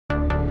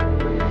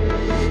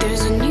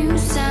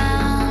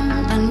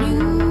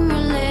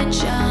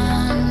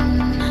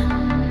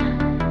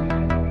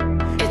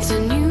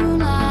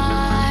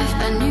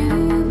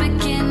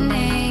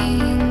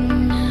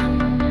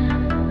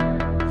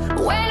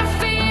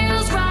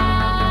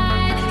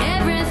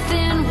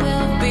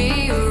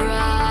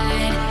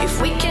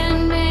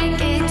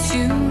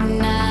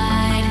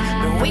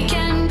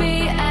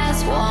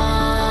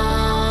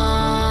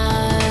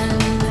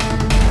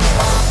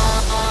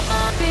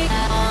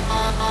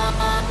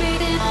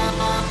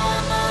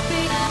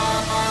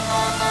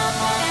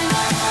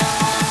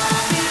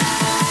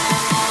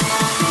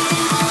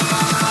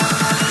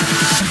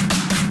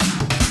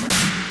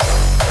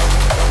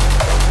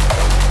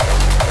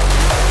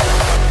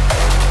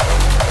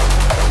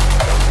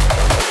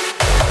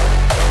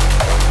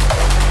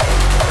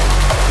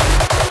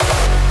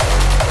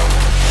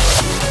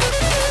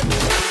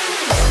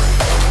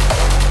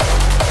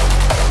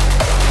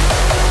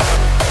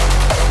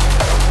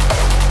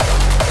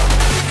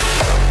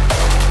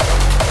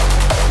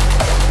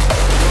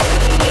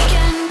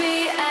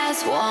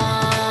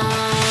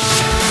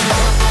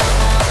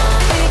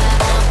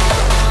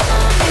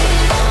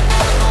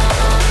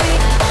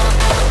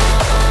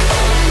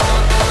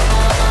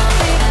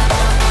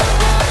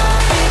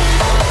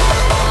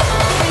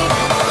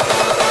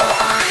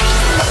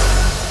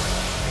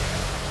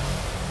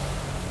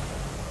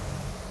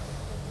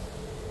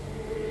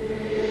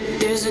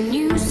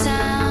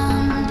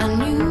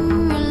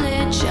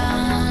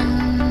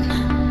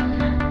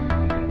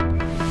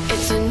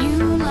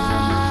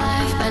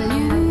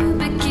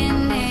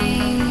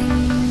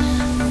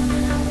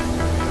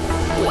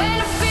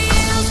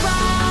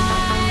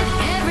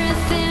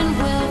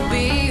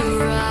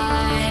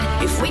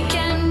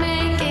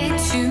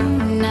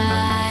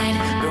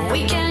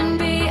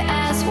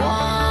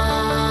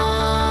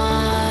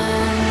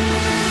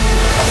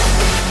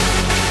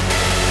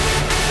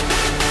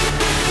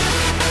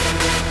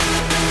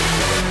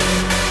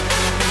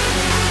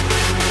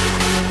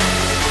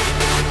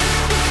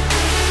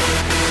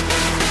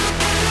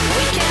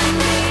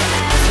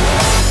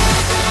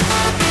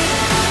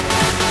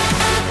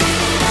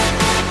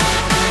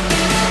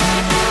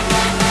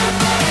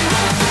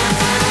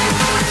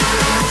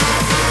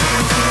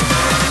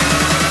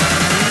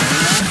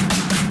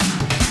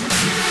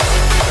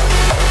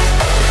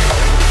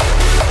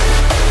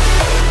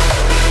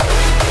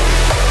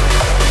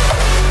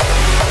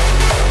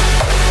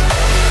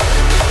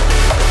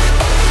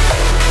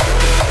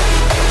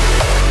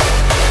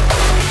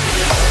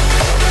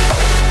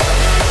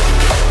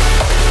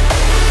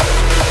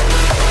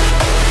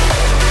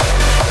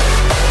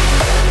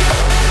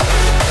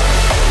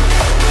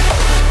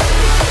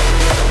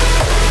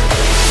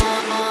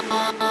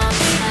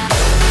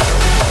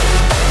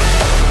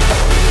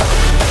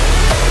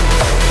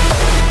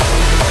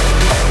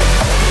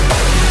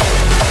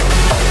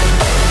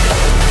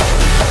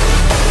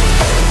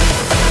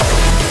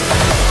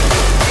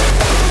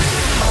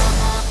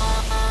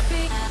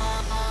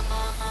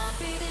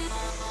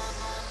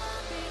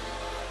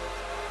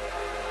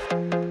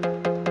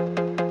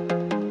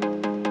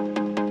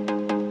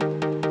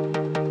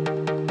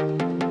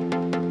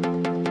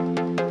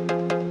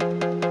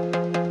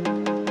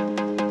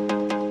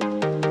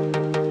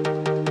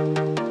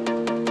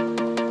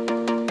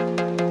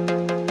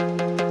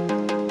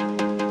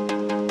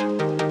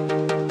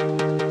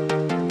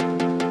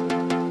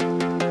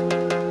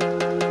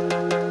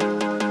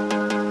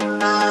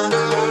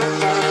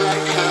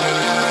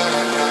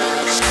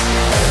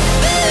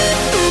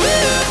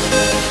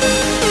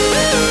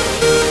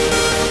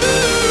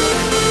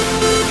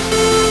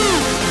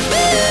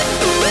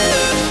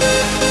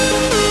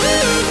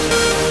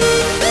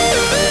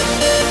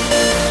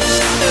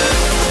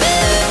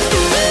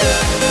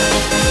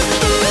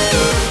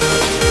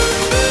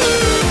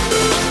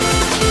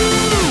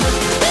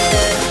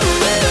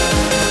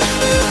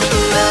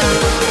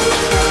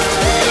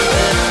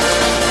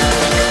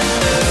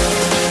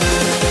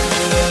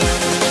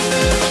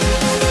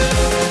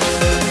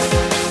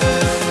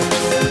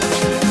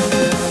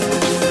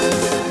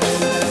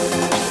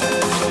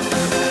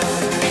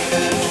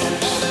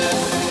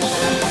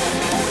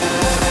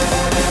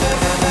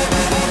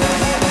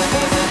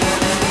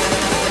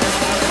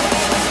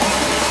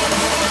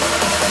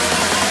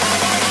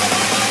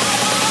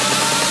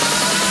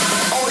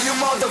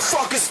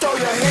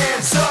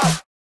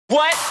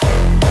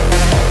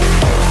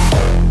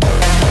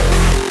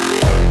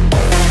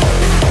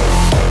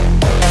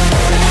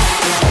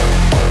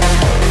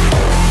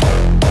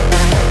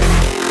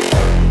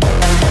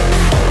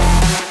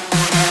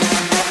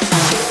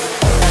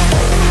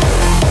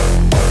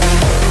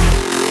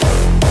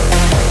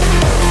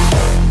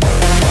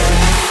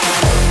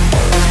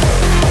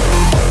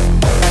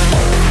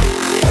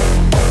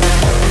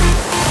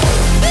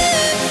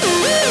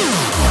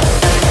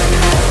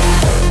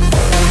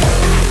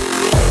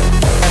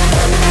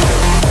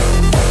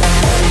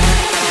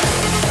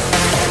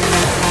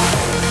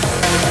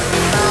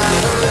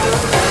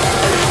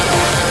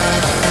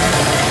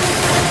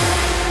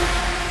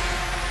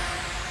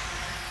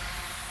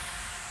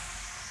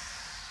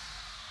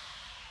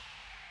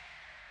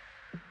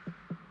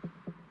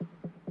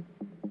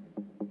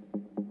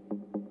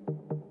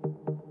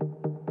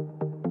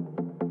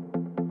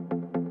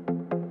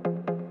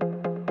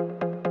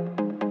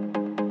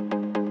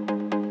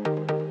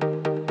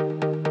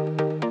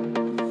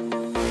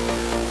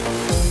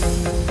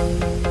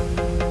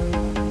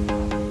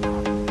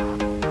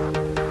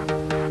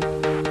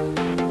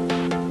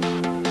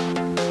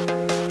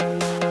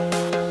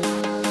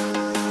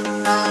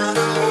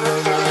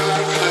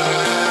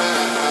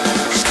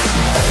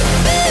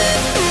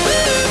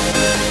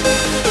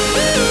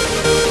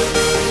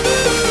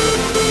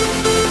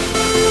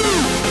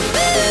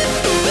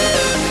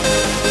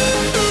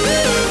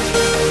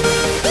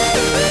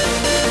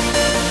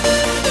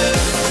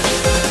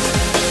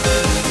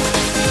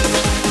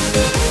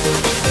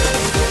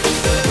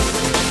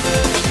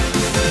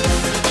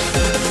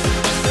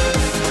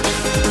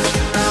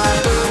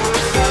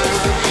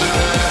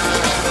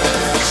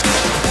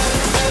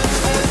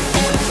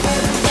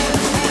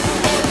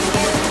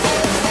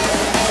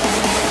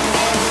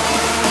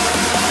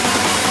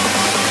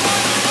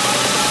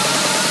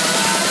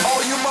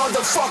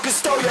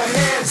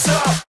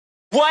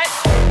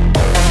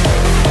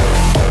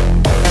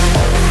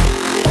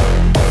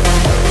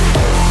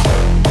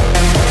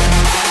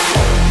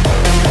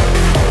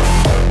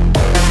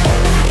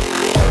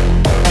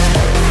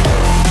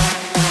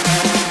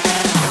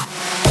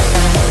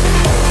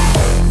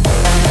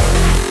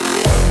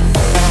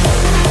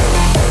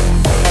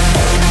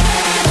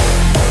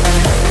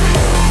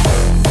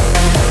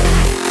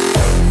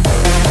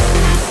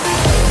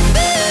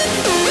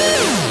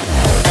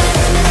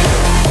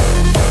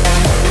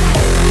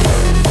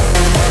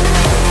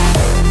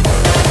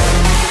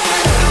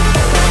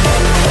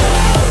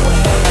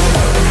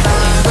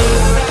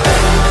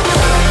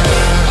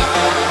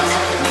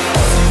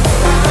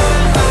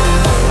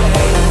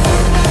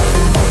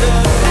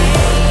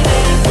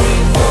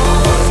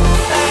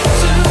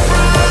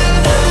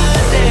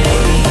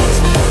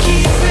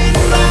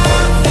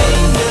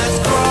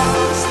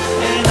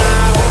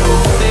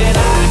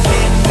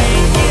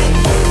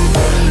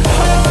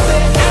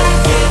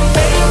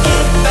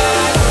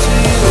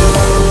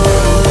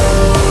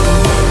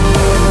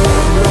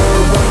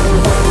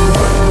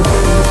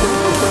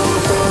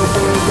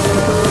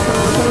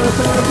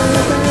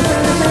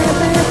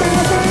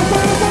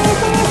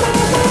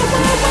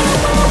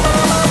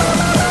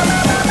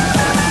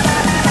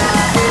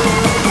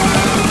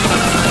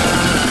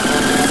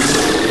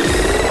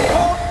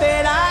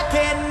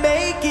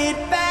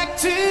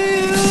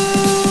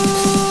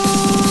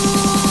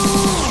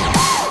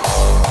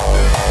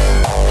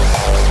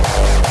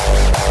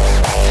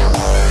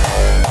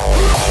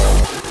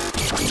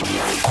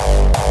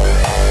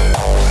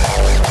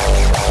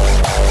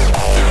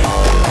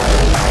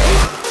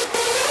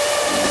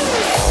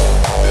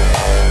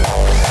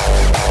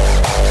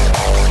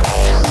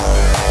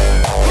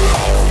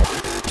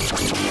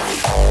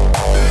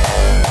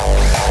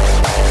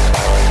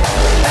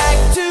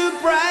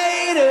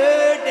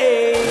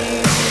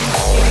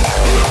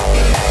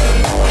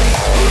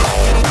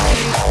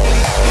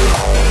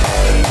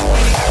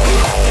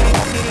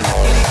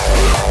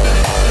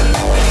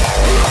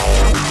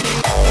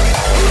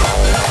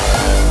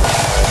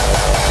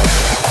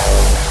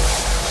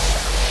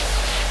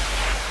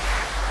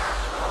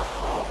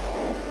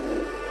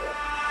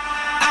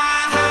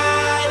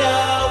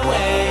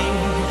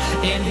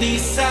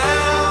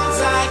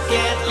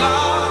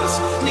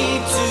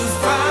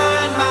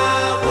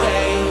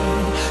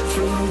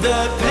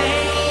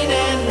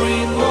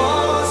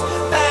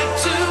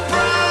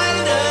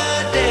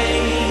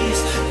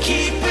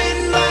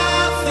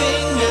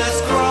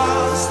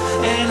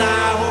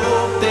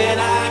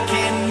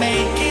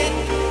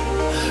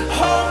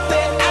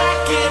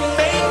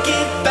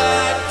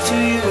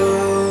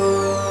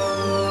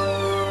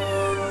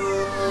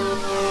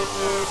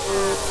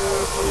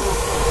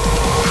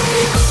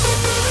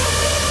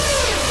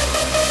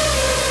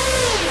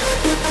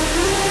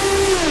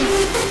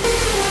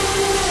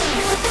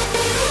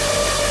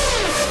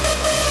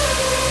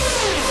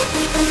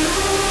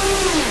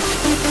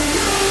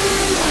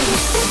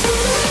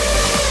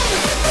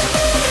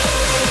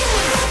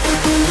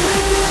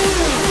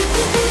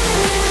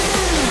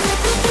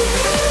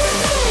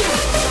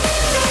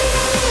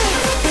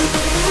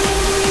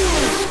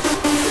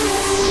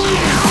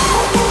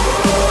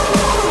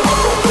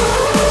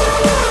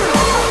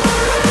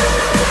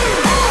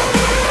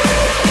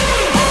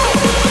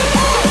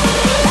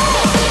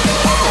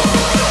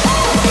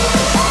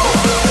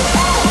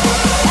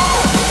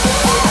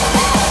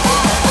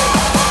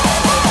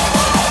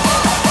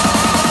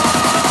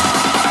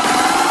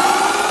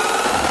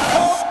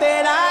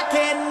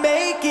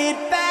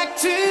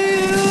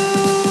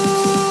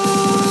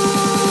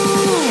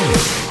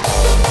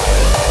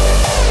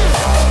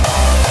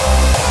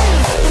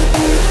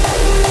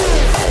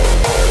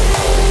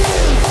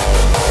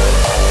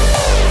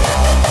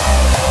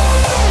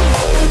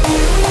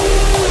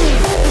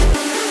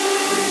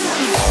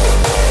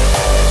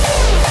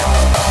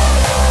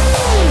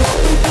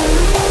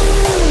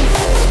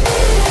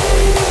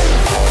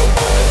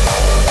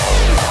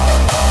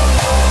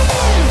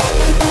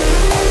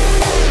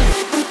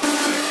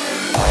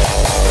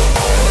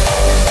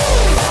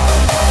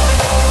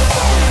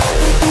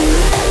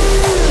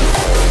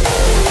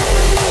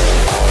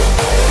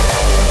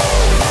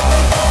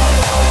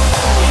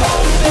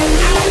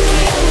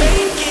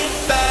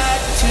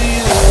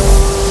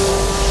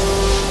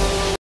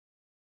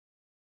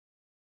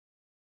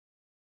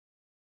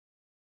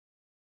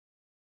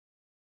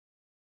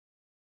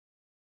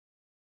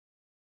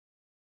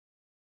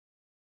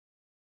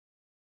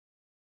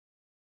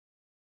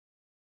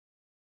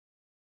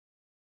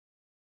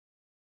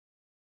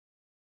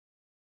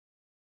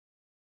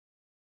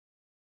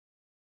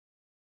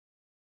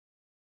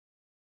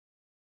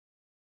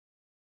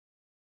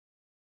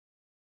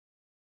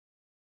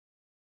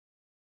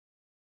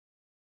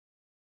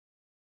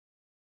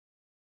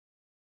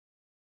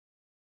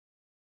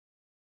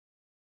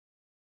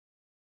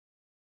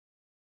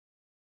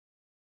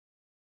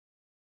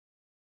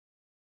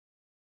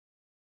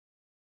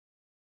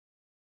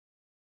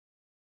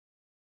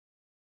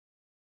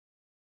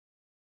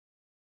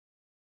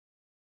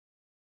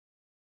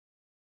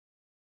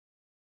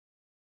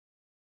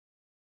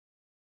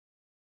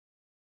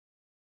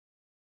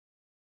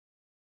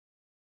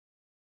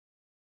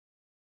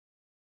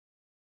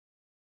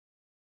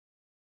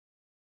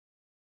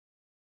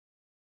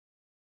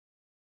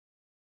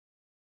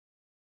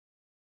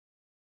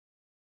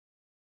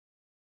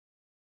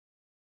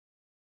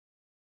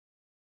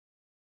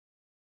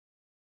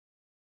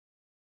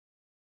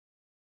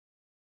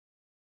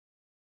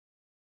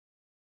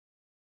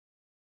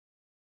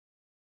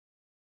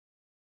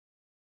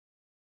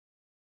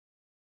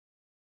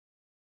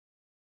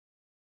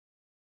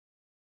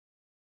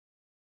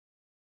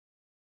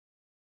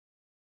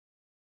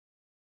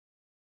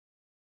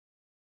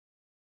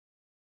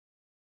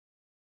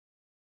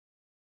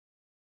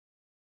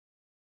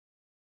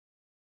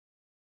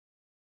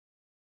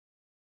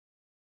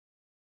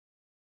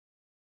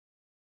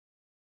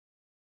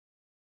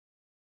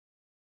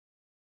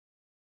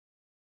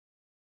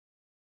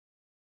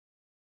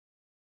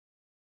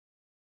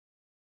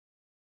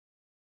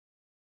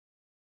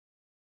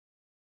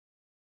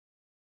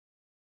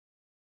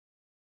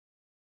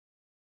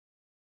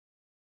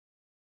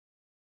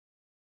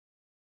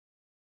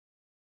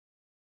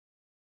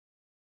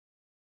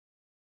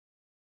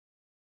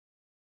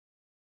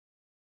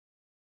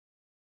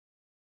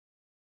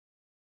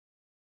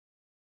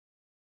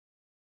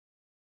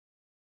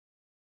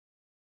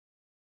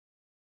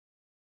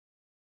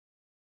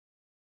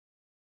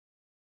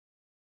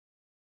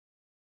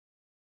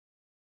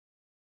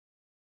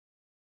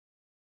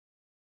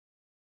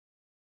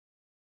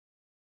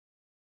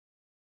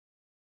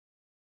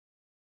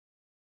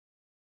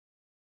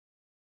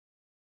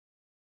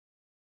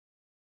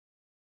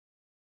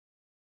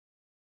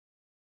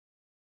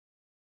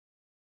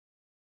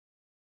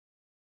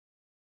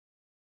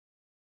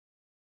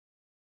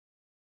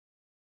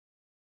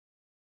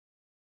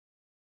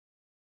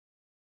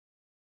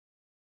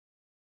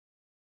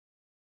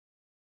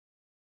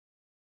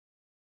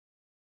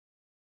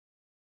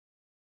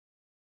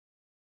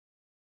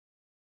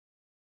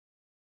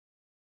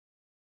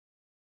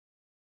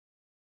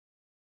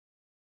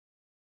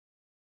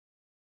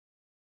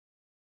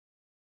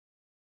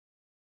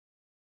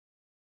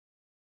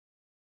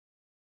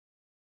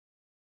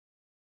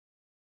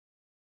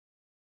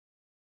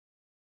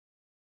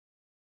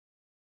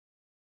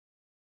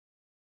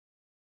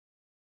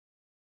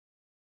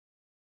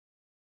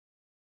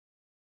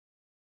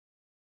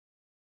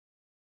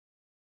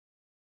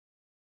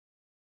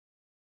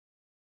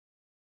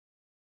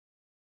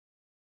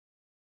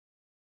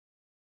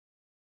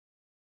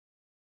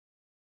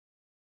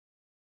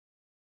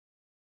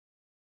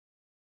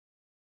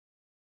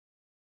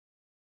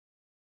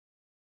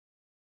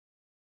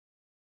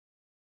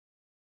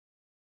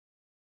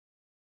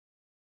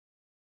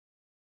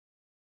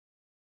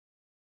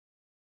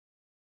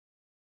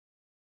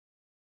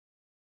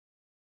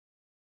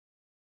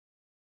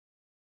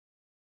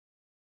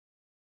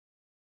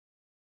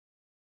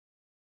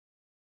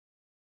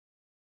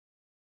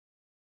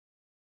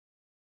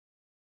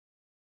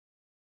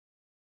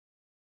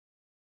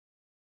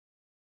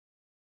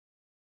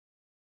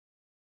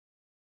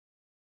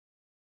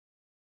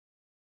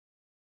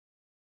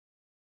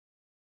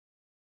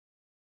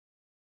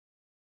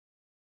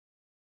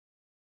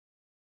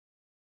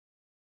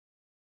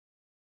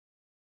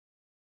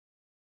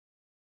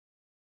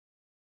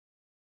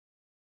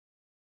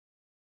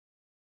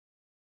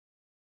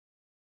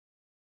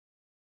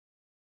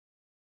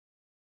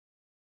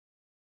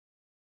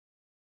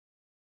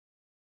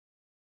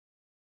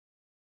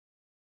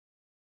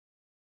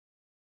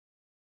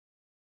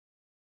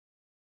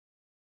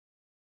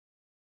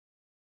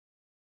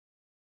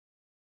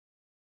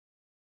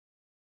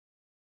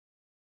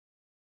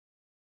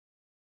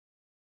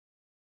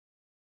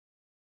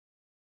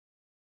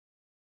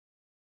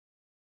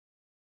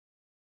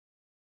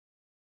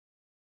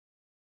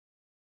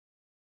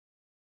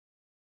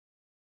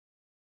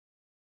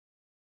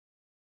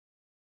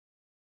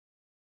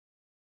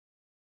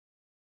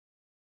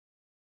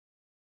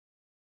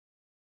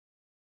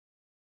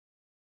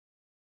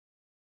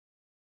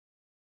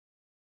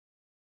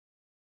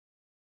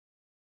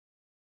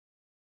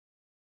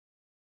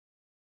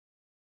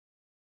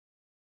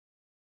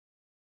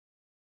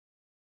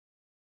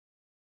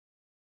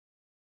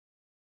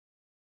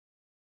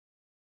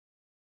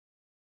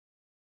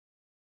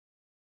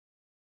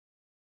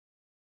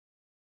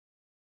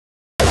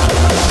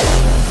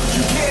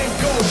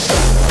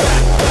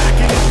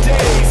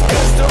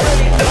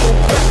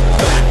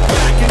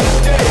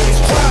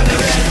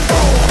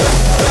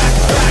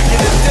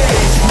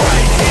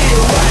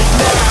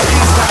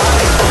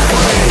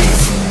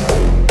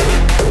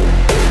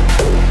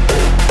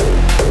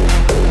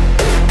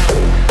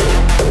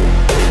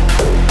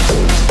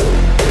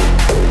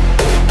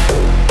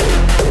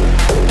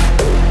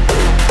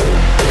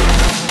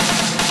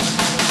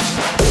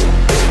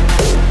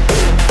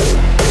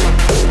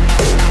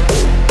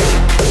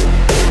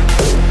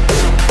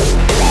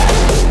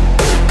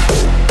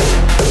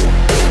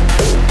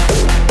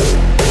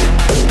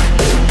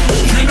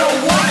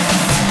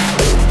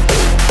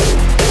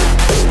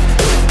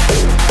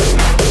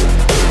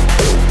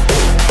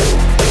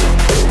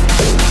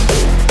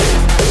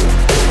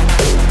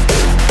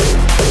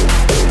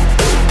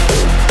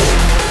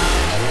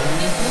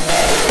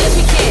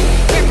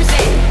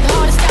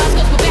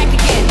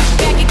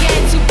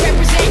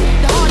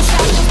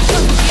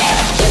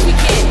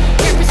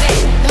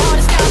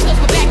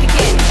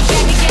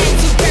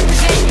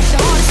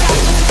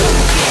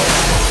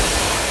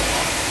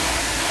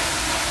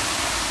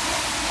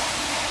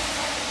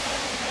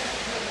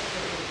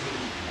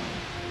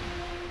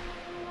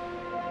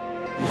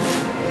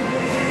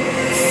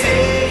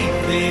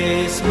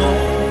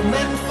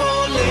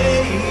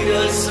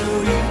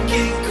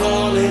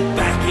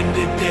in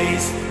the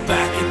days,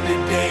 back in the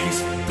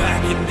days,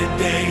 back in the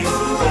days.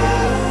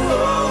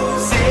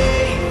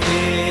 Save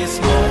this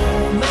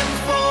moment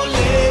for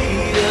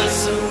later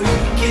so we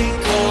can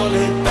call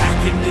it back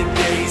in the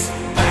days,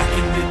 back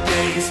in the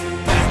days,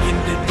 back in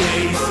the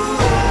days.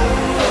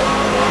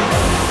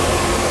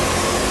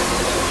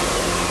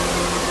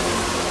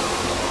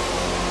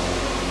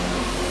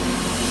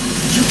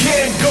 You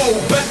can't go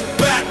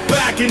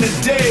back in the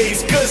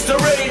days, cause there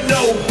ain't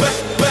no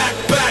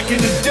back in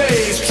the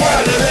days.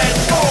 Try to let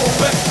go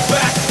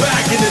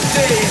back in the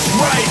days.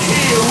 Right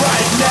here,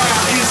 right now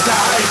is the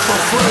hyper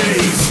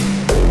phrase.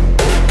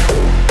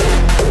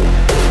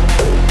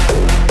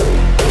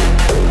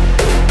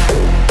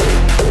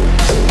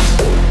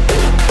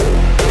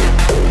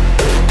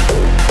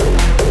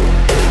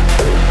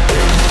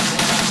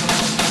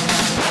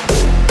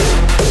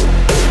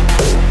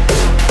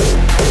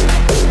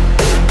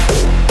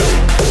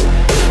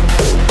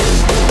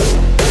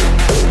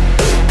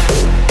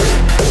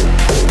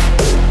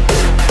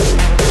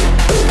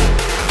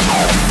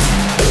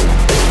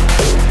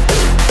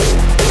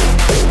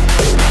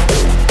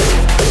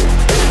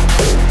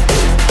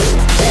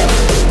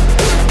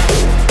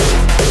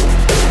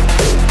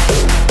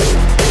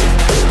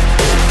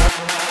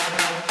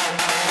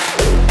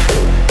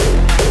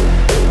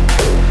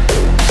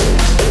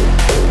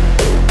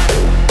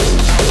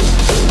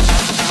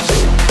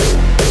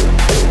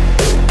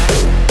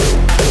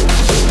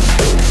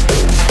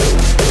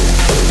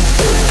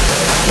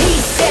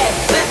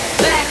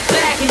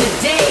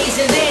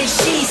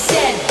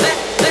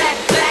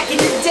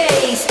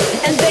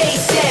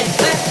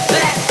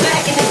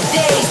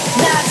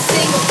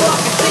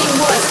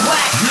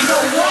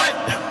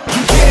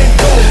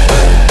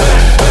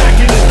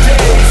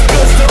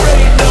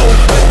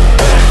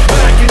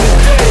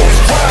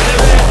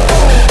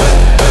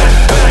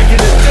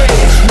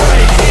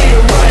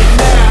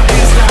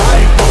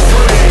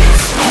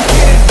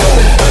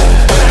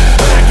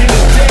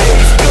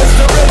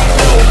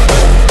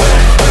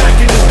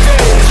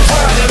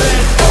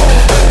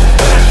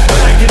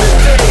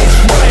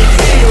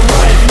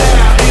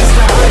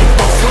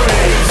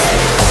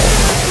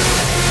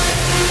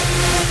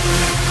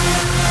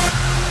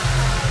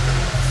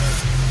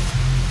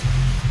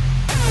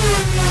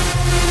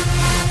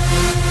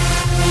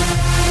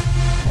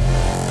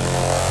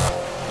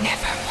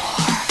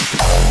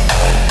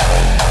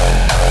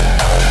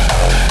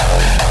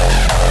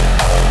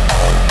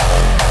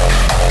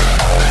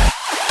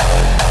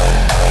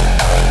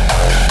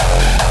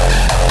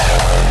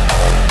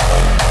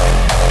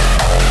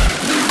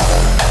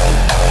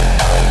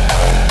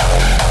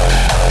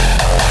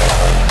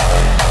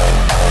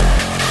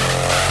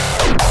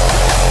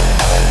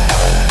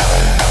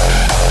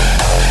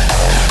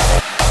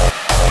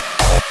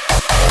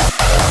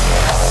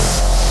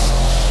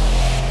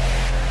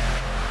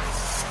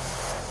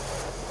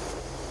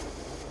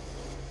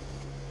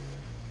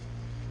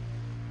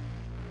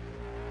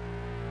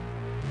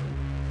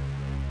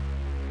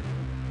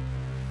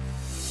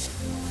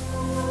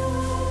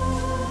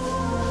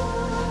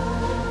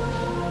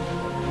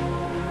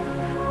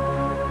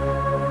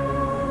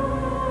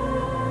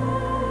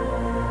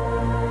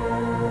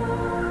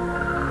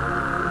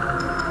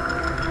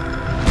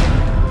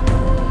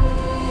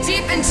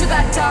 Into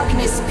that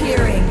darkness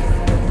peering.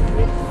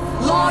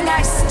 Long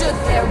I stood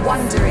there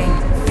wondering,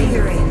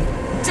 fearing,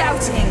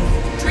 doubting,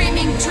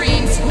 dreaming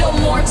dreams no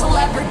mortal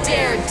ever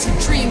dared to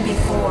dream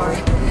before.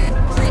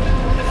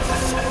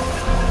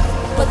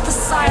 But the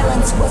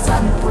silence was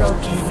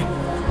unbroken,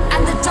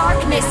 and the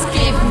darkness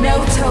gave no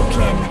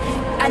token,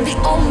 and the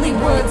only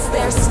words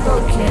there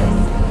spoken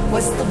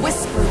was the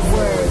whispered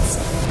words.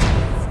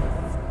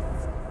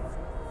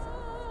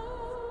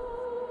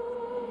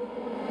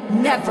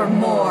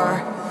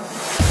 Nevermore.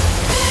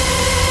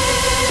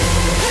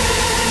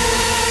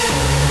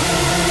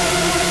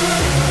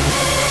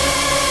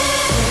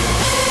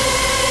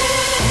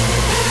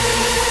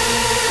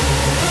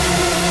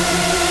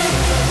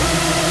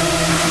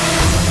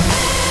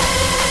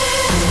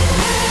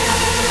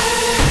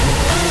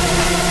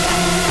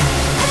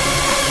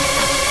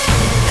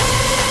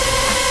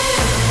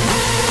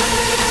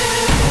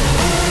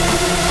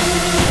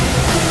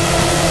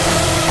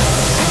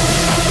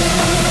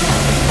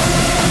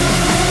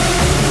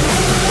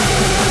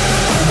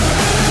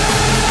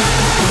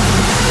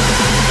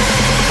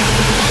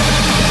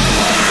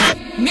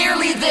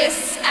 Merely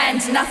this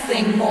and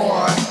nothing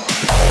more.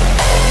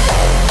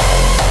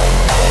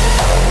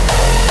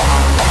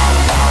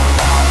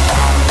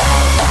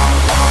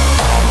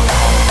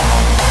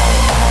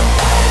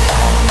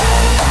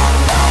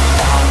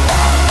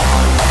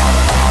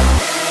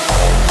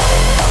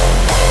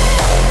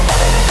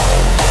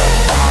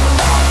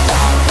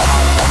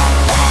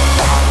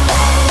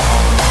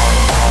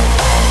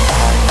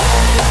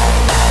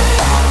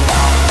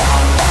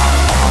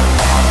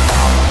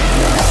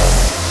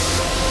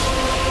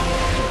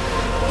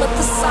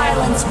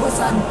 Was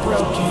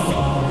unbroken,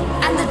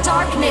 and the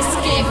darkness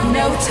gave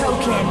no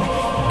token,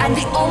 and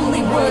the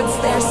only words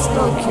there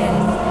spoken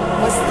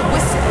was the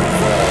whispered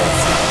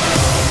words.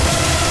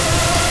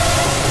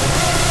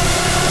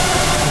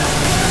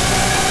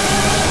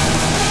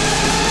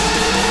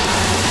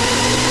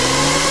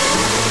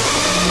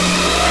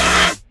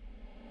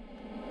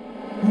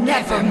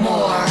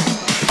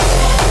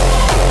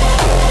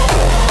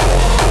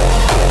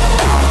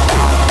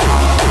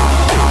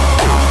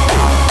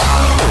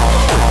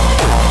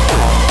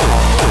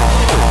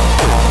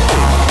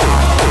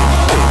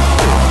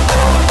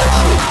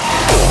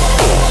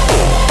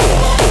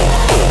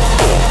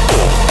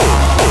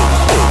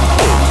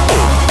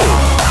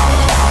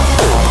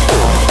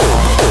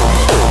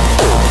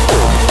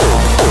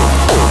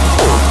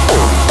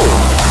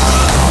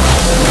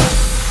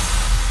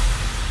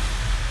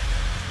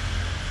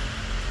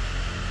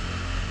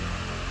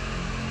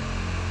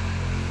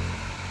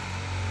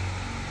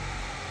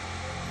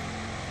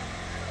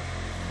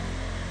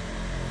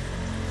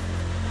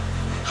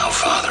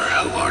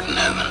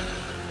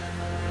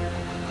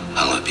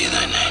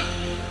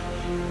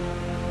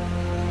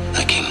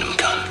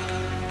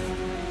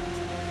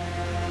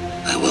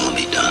 Thy will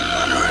be done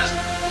on earth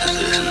as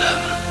it is in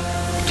heaven.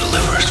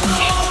 Deliver us from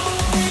evil.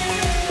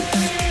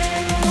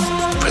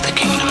 For the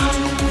kingdom,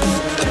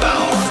 the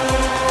power,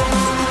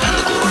 and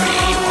the glory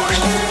are yours,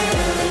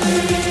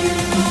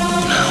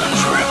 now and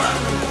forever.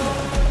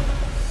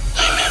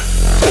 Amen.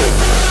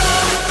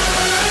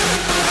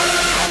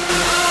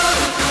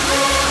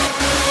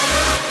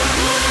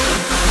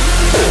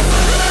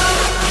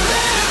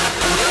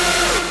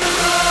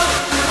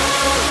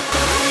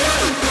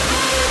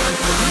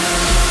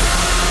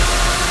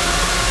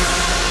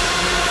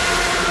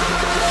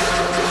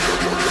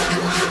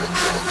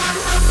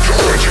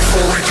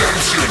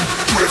 Redemption,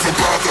 driven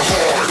by the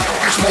heart,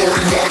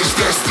 exploring what is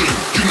destined,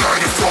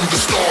 united from the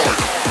start.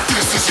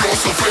 This is your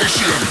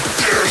salvation,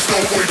 there is no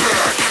way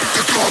back.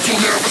 The gods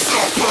will never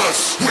stop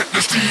us,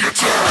 witness the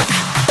attack.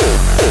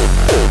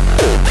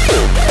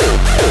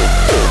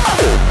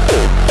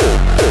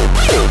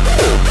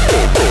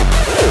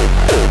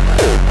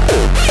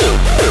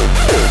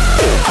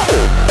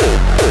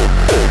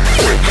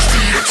 Witness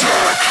the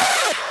attack.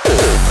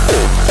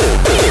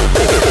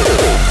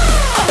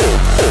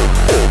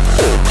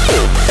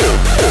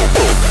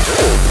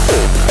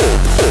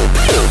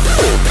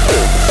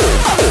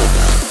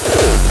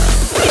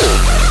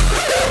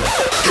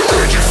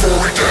 For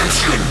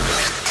redemption,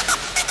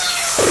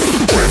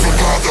 driven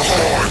by the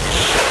heart.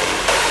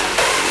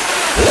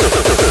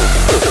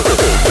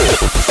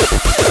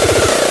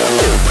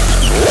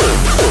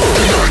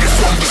 United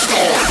from the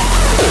start.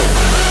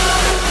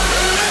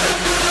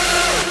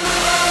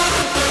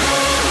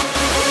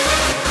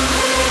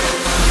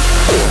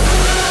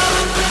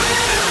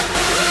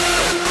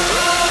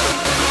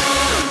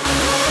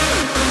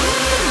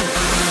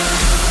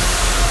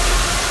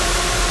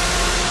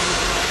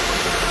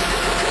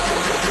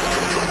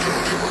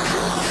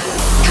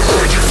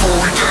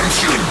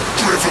 Redemption,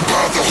 driven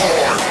by the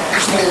heart,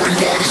 exploring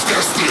what is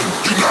destined,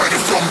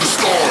 united from the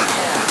start.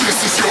 This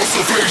is your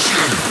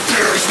salvation,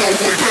 there is no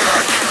way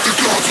back. The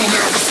gods will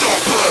never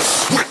stop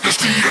us, witness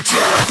the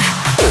attack.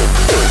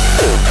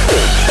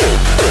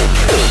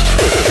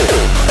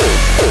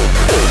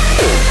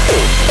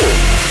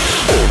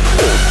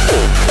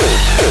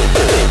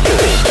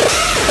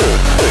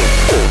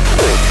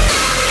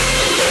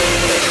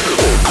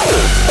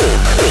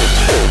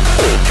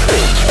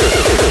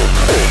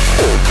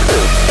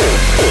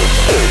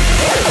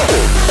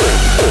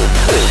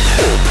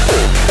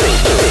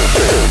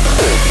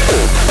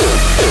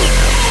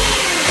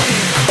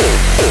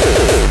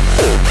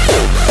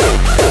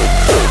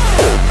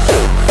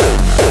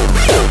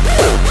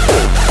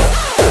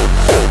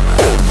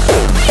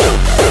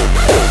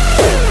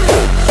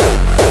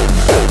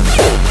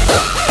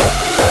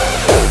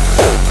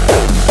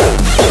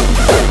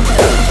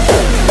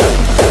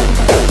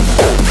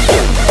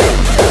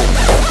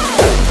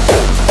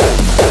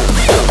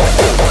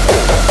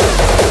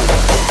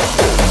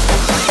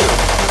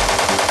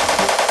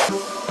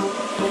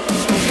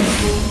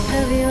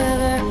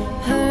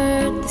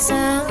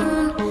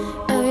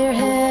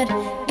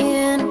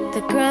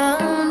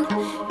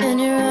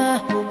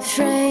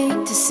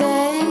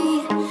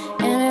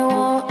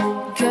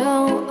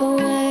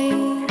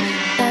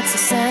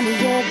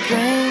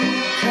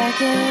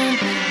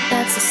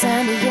 That's the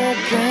sound of your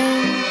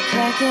brain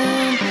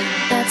cracking.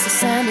 That's the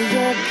sound of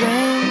your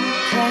brain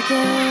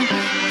cracking.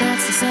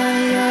 That's the sound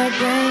of your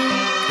brain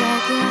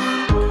cracking.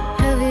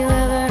 Have you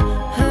ever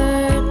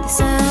heard the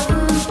sound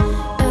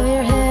of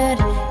your head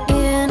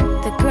in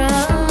the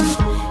ground?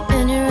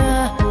 And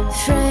you're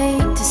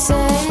afraid to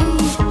say,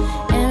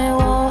 and it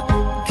won't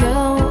go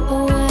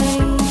away.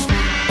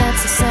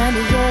 That's the sound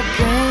of your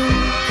brain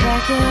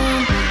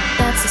cracking.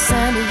 That's the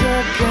sound of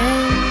your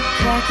brain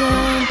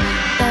cracking.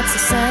 That's the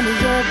sound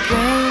of your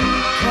brain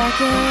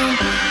cracking.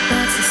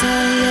 That's the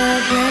sound of your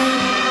brain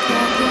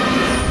cracking.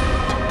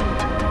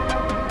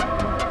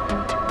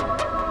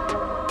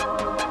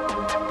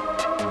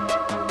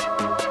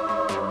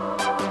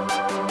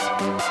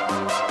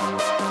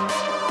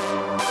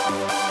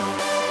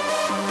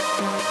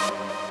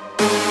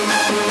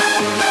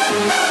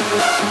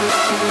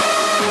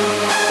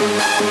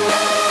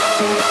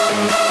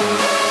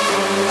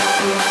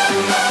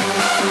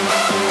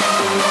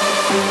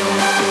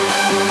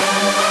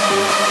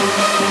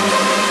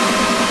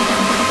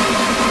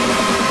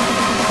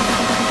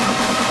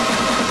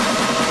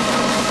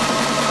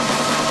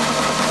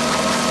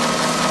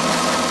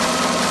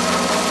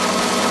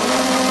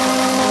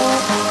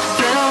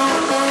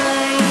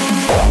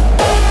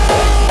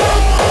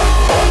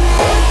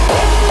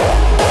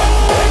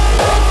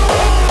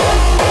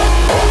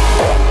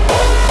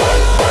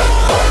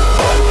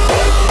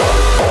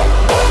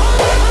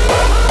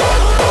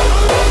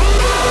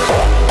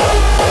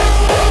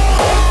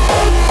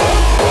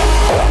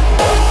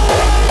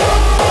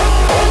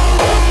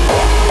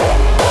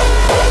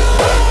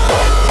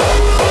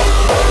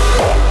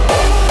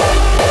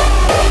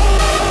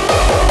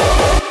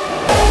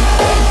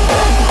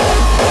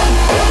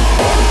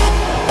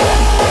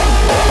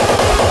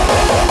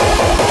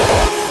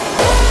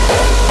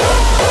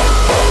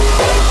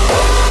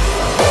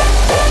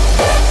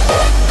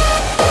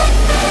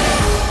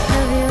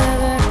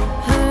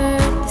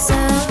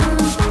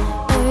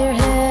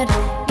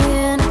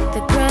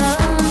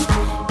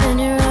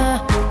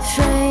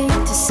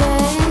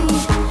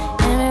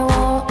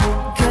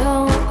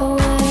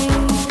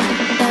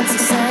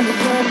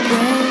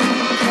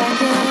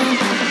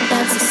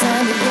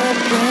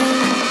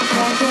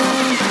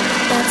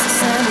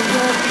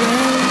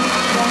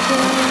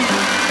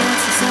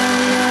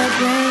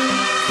 brain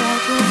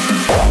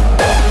cracking.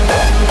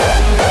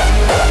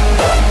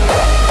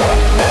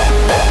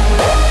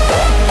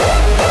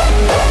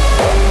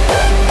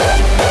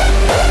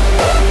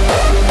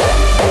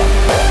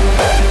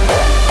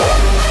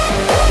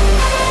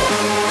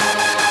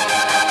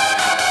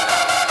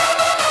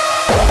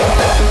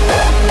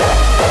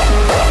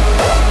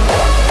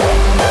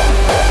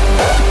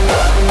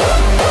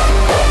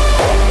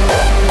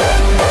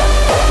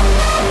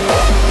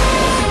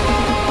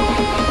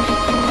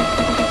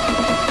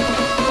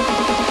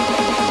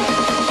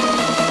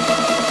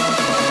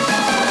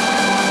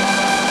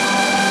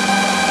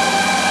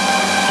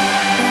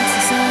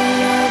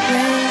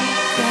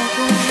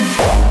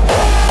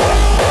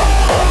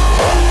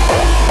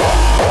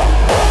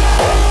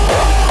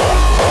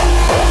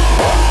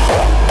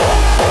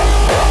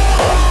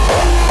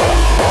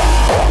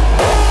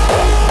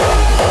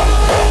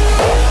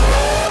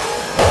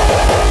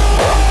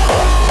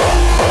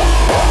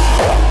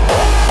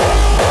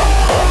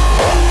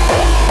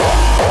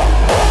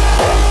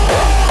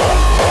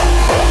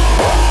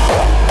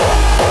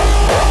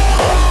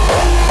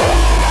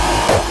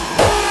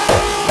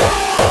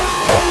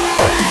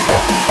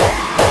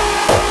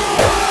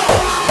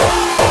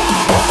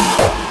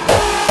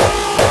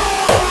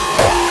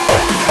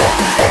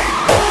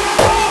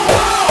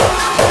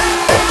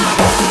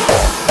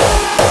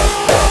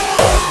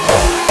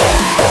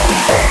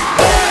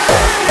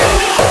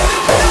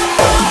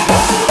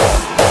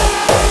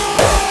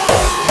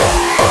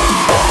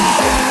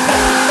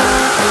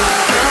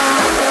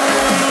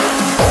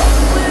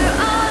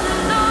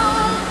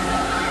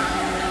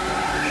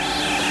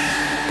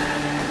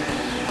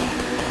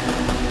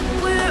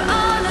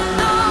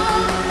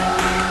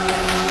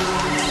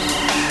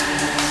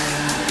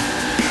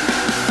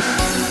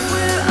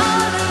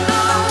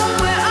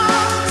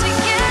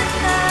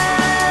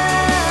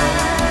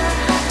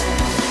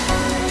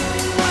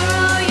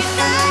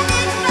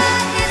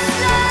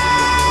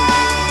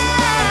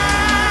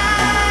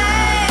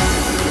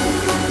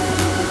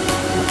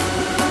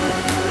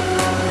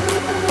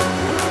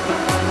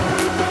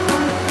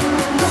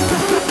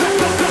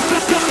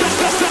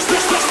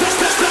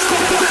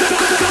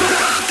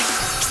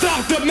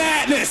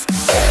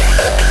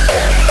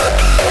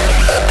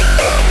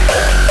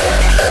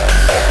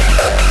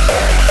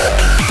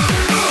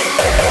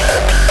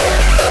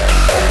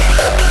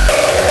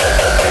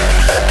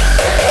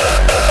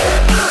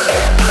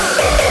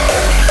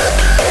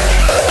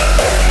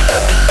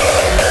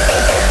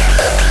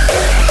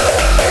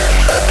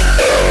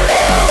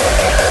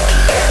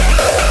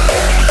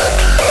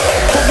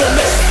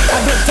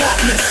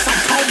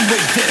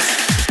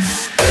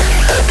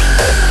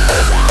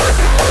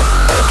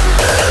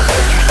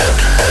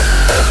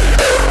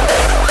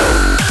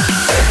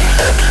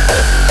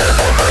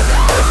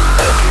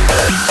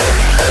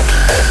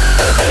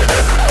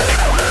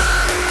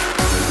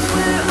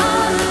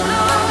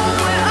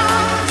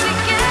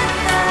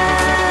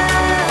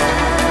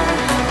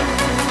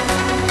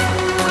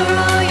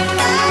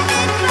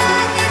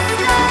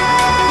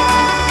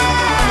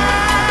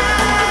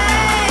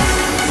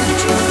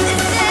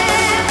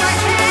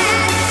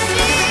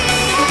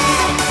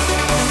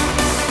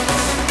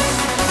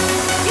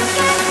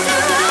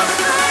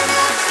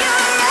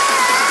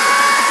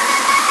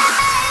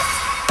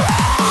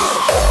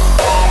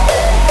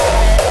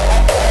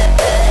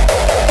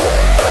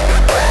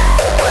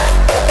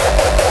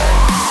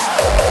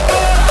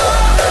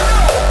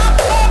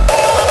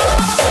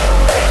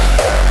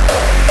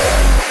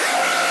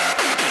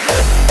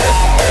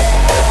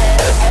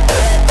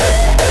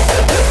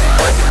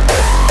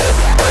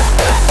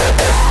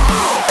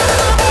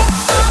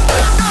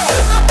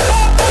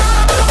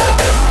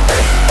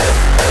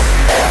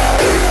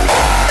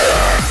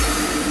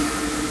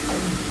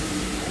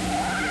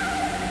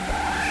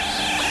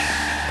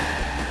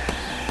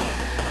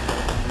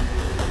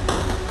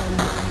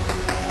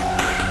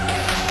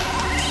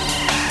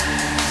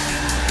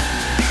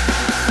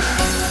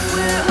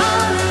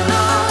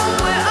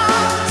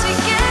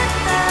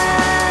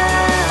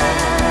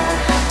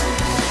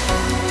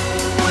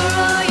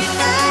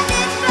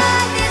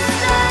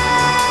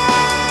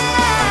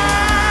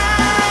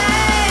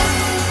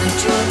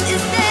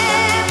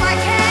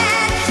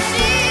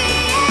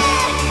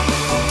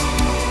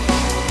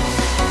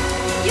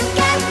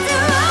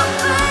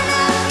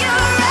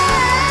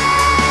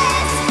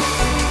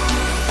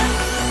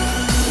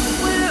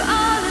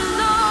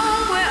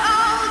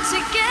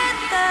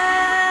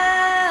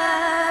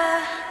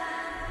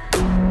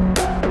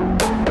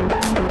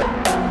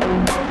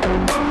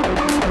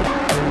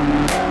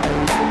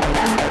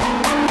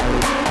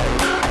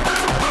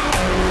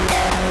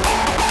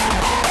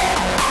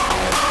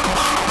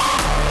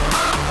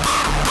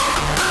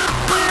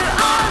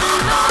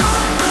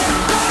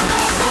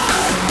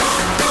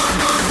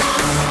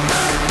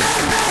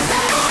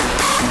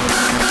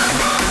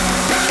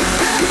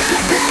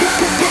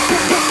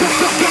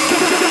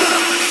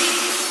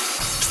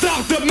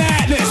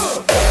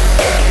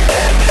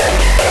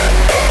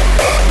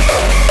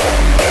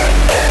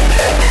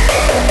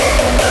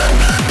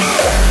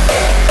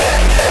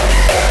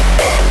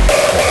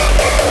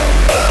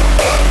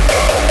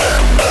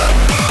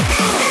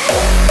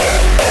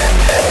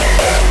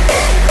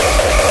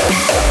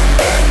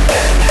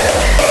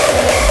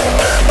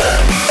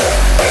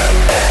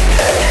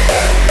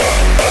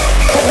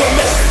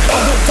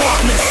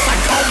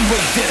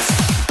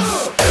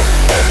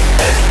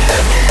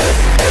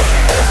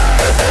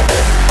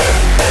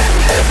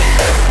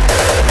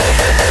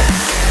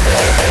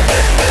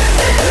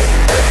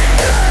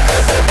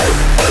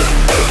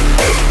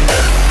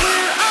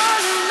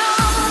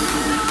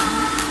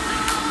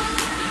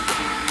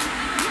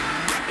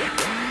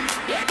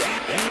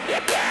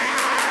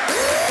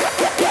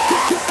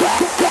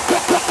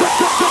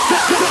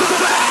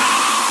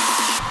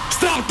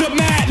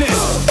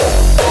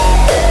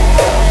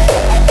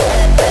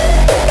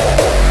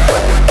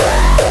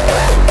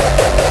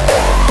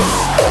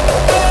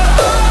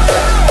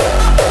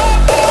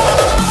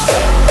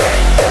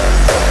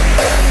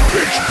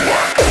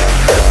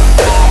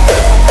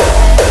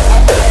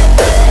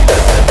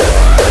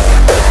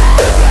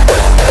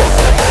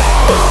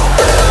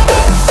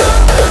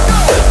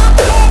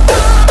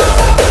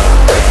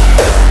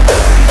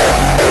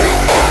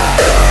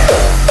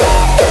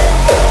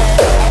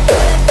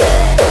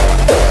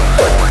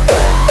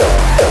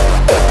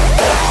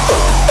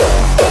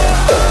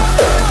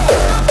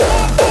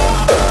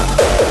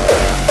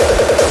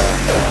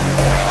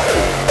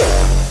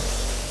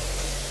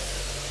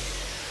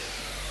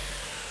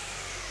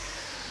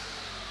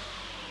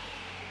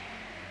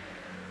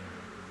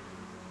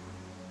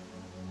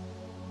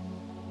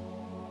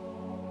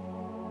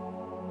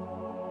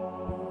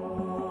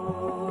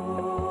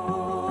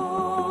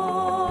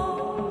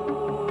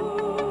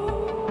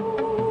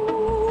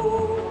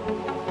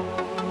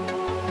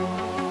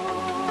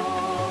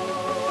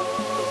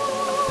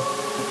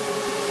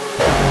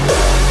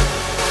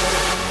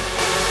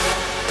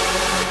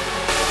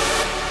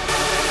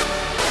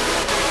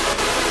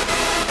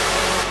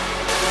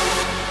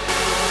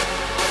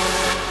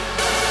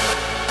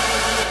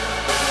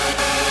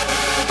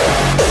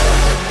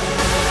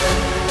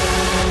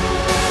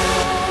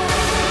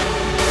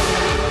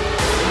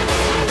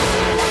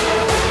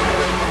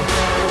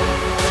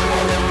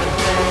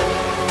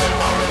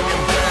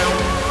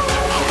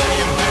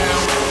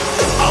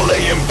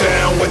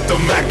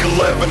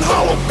 11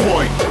 hollow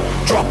point.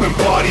 Dropping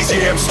bodies,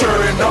 yeah, I'm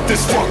stirring up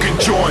this fucking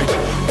joint.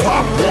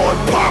 Pop one,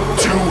 pop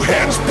two,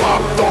 heads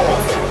popped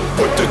off.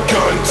 Put the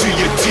gun to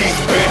your teeth,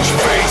 bitch,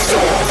 face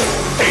off.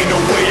 Ain't no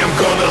way I'm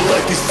gonna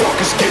let these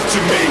fuckers get to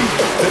me.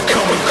 They're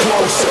coming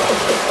closer.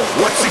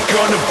 What's it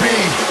gonna be?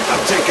 I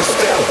take a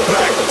step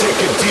back, take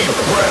a deep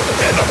breath,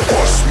 and I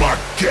bust my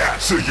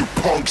gat till you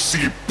punks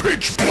see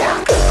pitch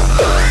black.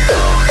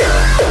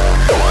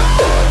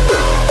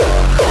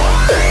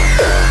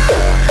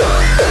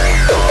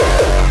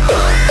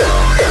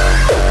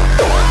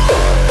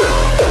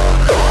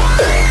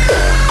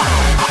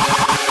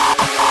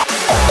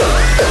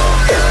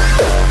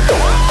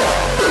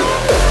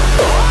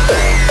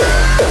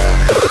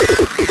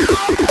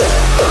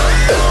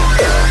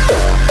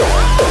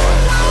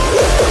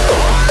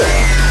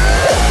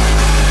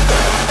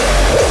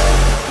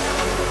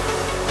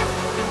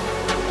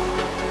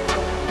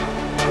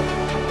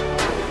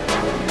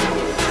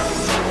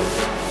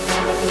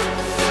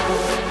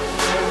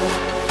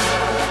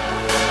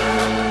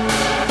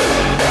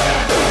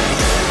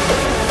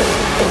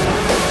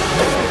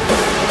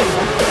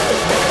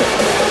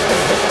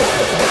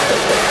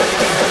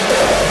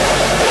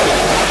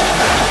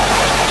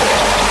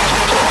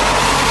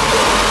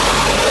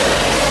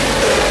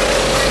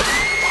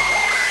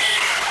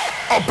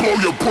 I'll blow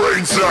your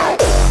brains out.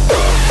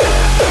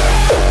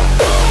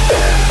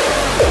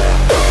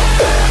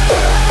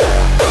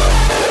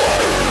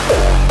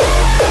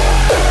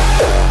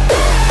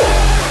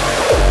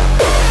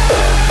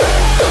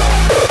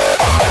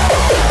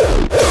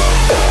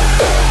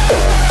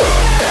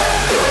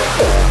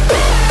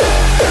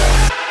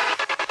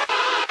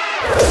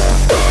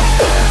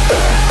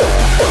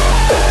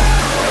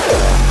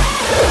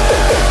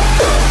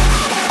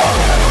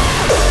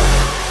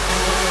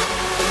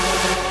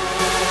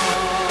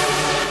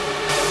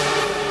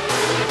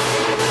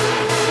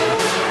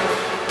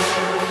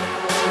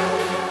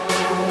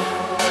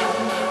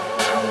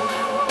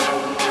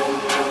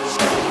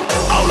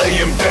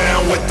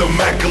 The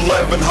Mac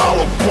 11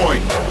 hollow point.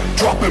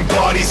 Dropping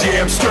bodies,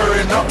 yeah, I'm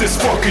stirring up this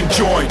fucking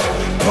joint.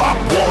 Pop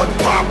one,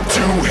 pop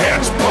two,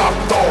 heads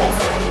popped off.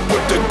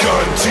 Put the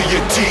gun to your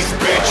teeth,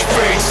 bitch,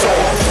 face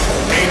off.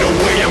 Ain't no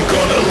way I'm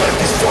gonna let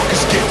these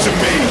fuckers get to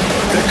me.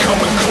 They're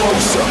coming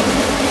closer.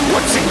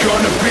 What's it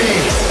gonna be?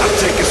 I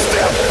take a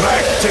step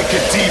back, take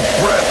a deep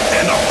breath,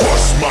 and I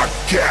bust my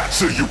gat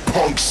till you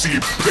punks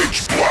see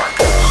pitch black.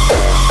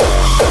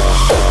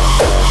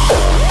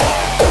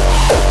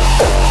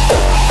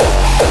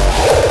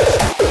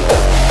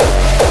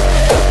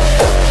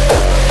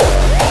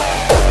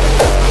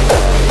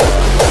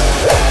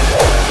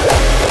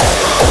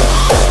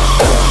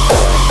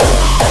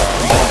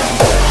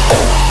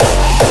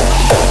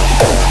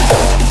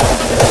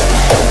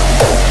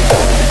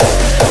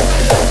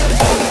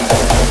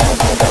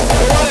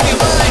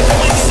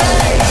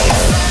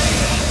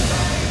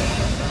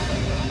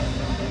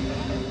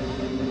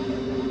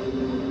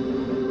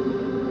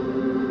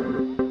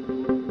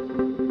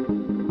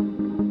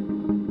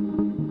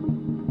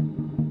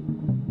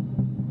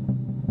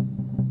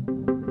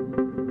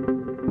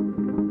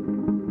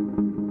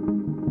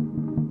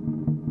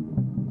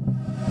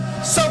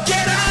 So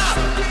get up!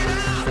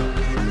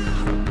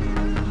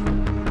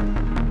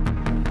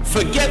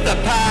 Forget the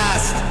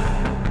past.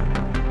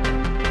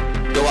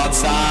 Go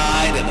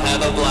outside and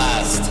have a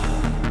blast.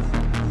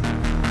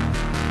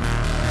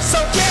 So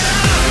get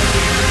up!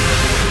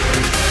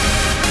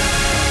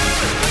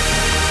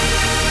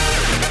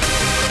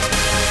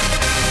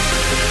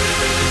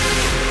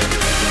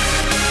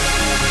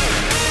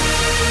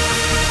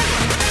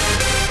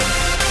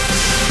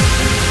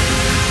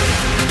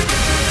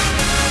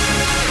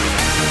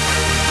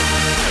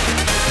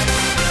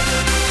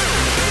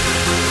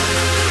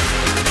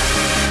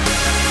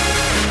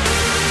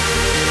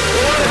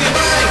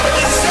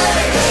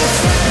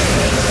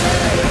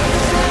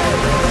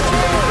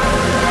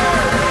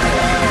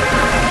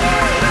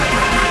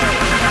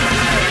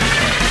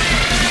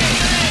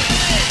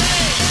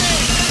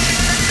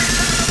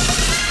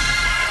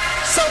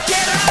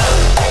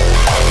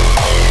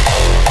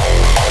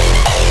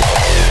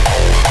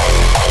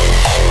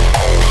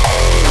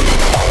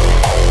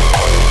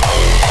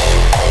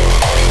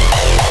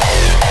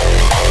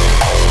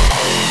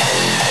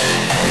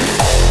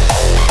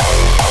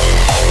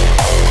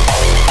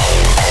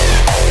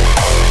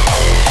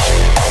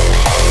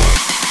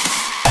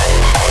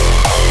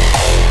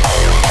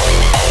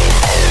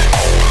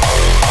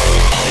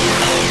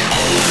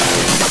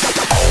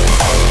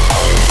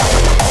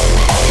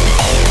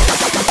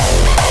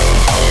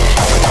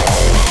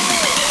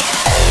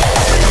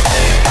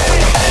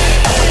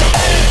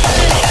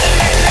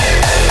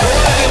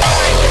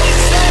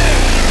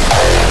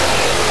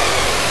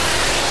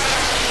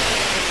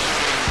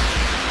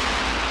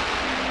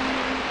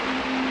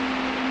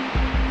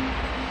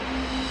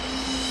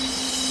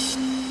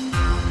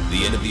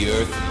 The end of the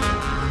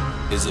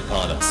earth is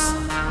upon us.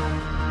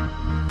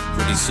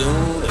 Pretty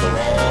soon it'll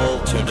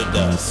all turn to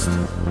dust.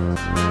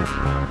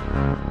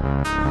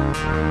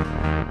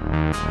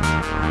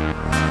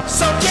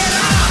 So get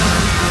up!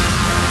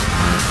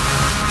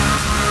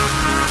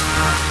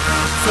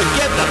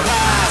 Forget the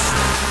past.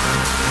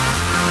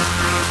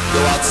 Go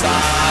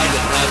outside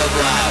and have a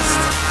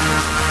blast.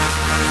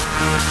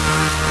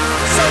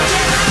 So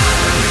get out!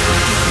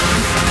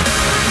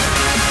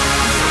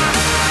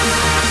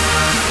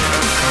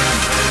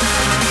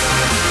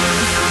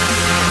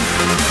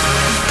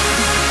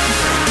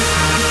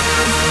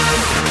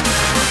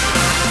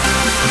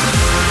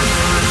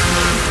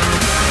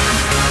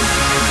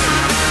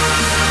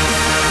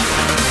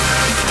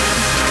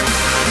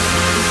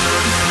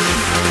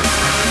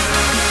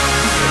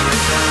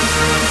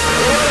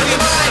 What have you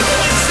mind? Go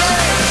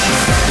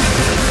insane!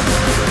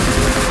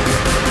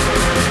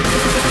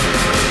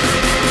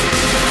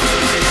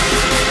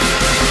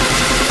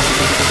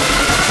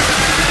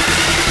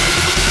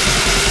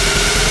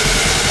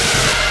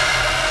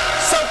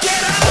 So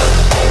get out!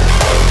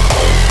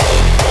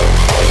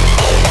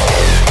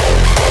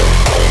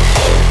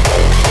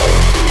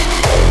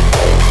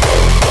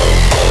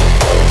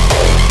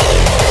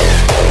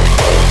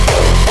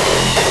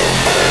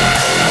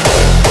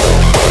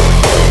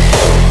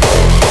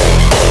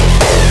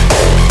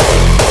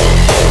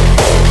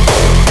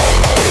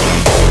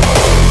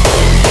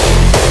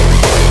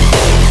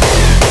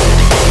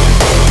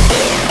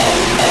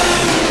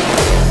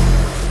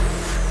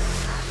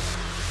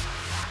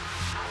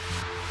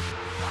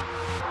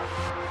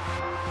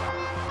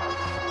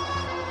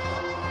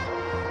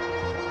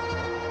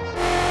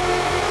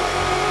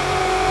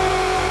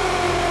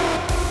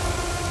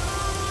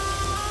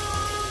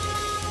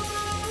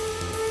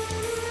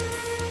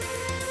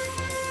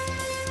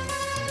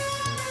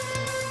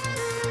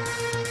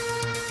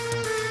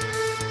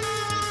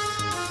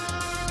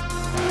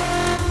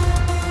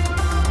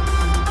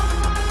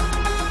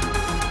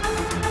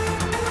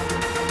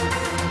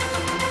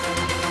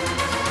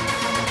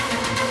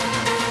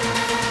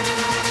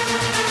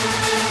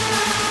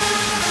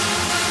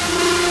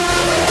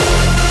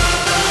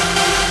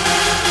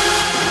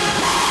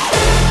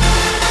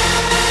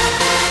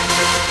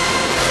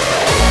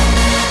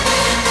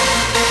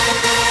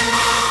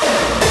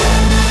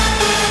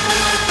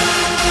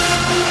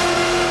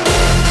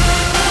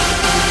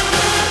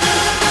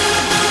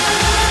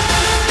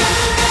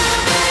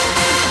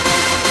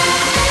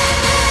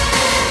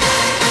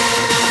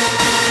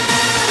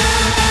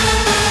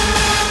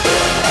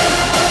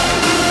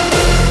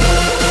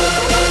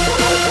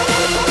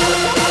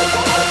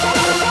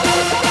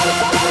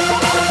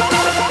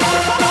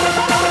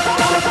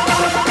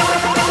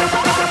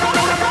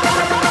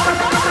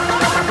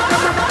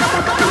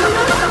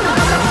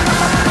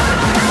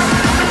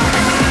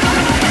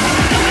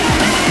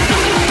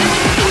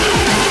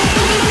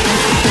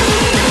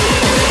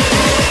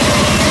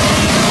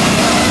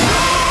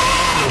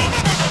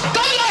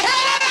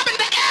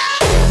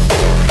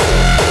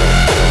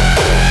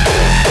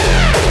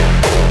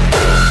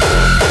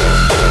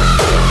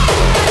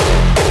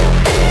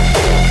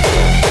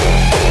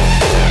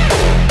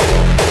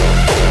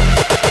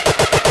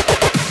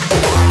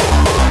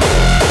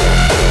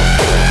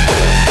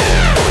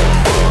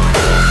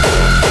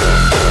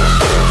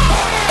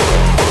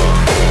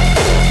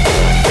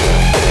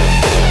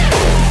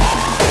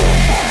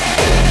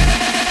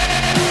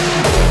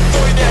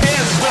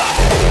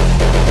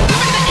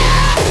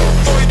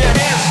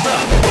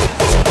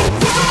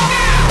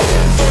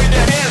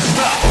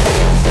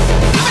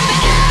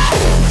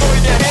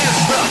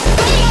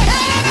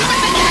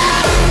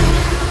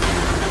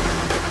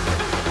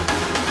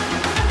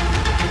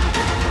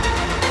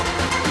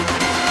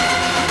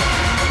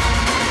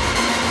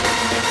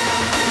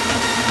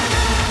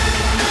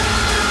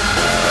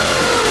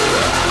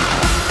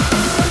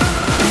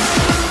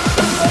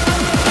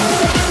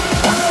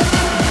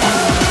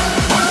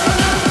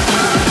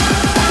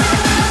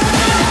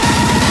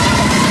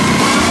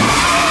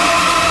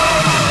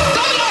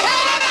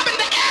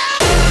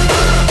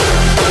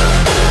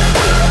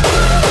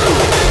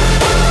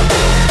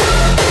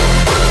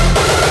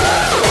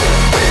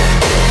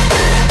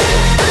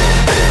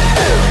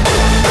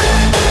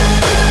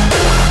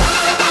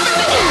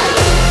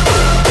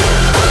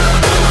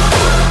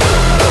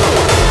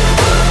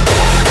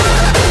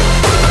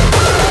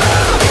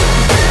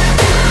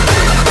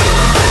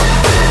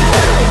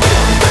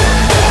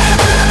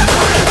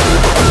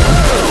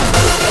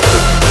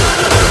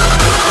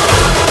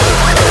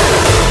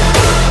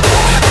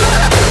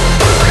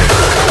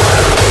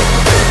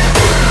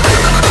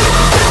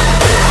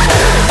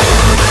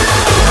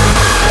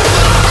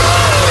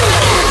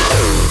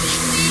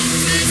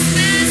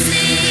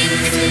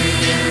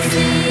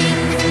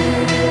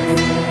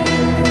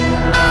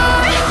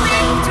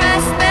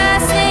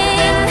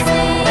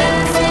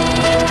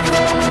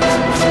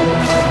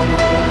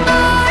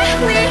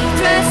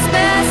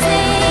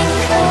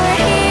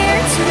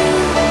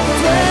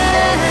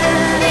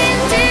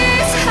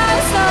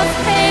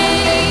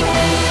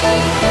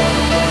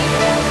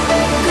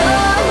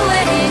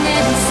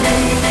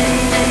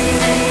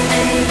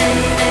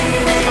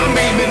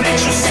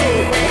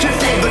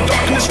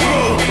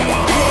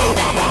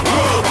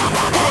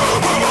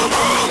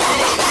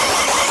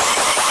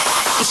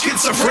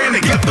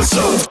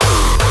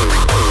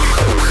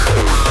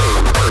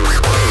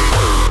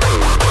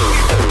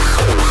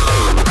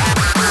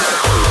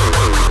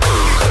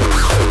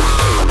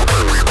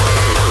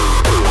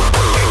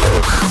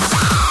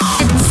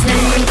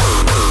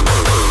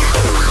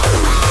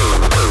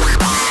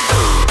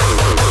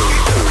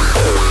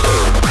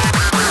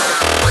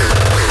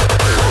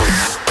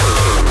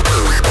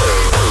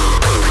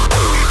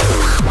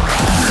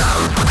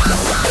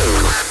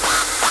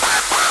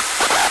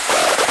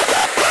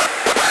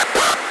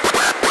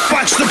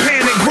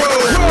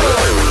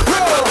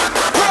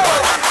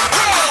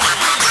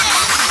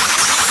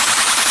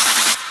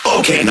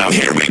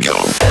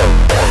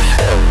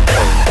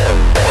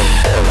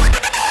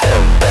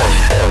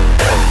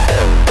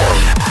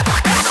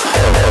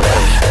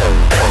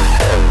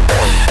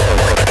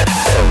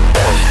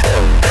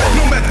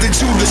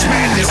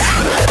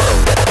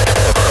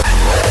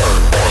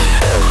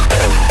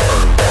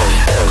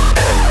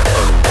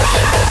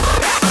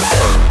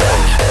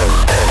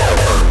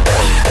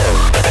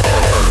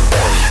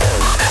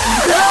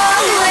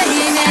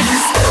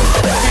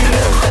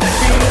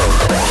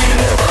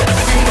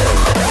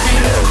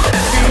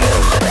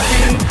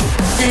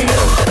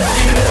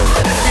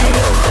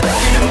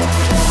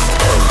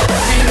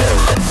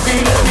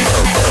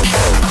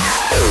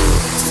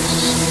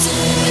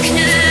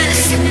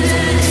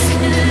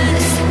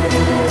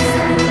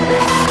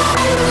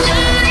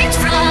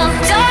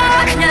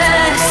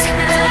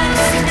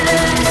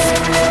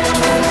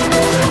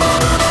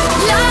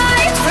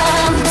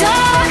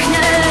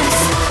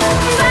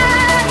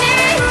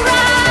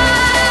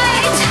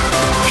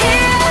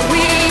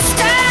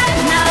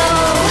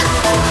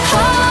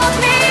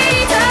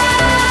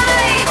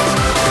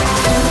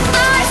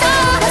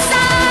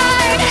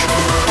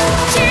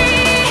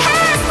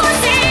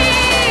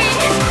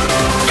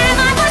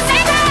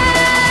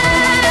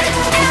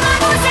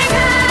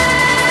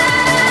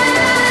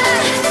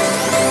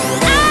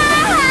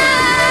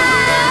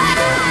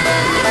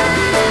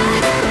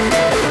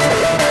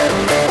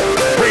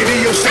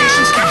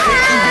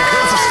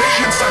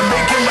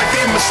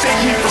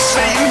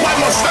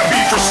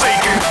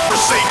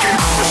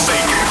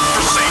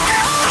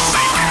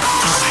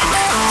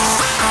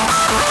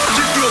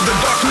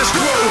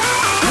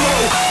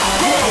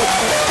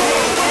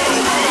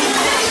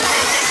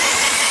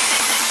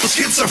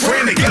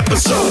 Schizophrenic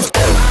episodes.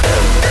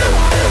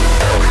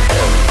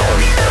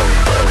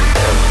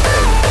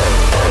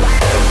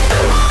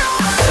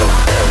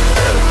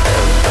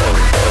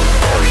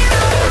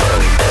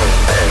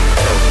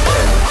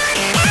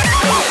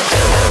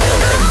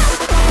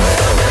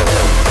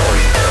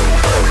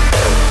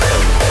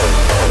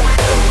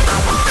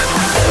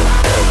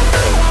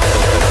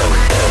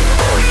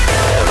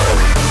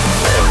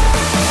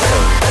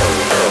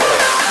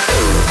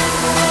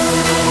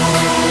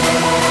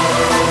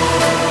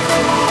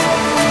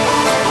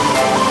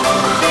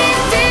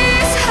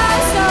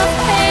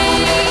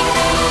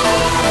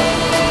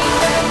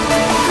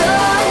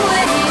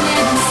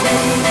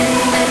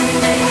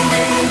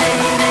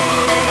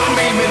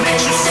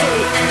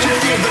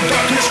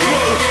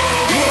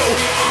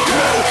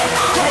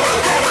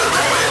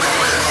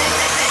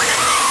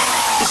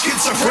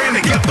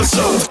 Schizophrenic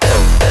episodes.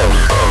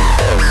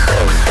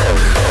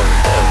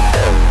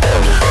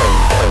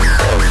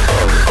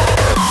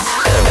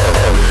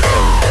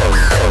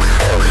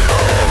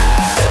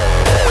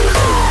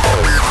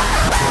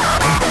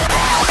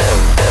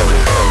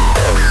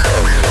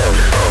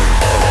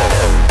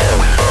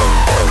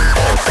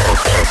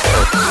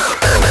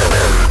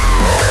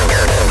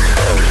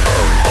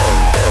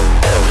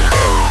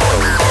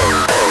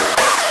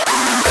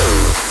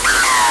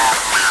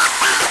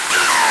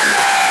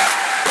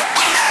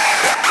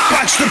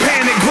 Watch the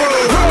panic grow.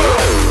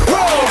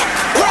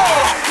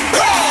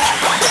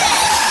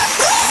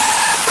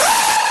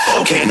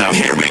 Okay, now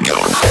here we go.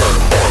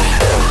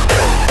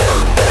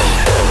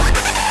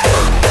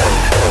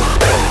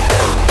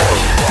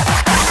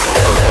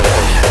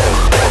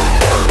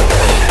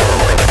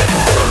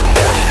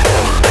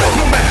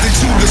 No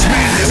magnitude is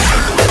madness.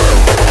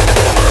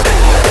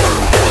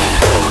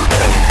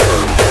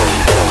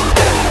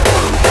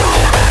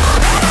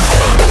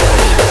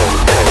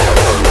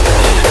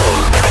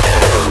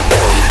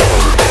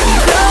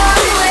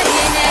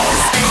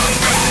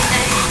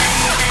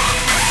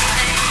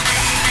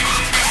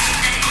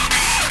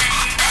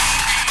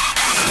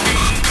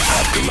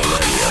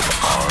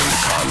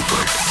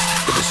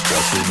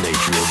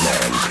 Nature of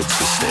man could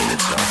sustain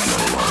itself no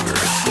longer.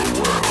 The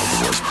world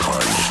was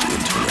plunged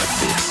into an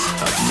abyss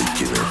of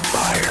nuclear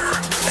fire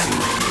and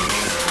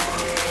radiation.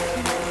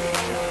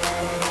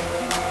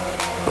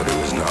 But it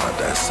was not,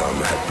 as some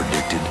had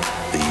predicted,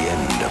 the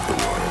end of the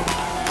world.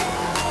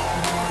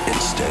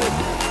 Instead,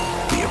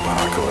 the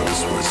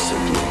apocalypse was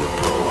simply the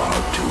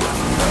prologue to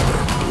another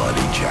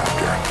bloody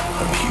chapter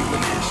of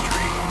human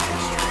history.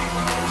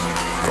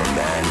 For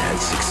man had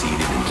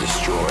succeeded in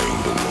destroying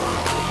the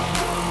world.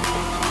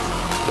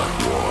 But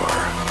war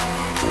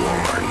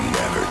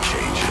never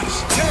changes.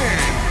 10,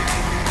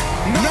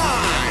 9,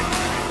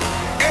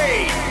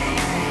 8,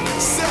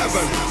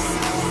 7,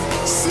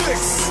 6,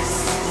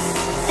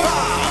 5,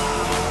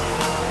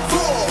 4,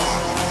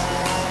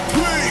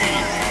 3,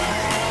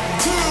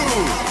 2.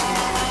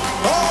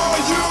 Are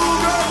you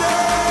ready?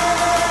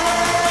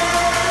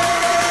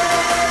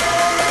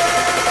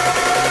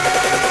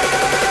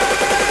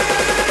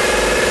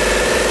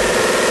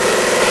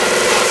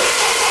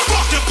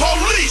 Fuck the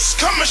police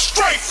coming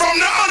straight from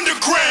the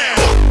underground.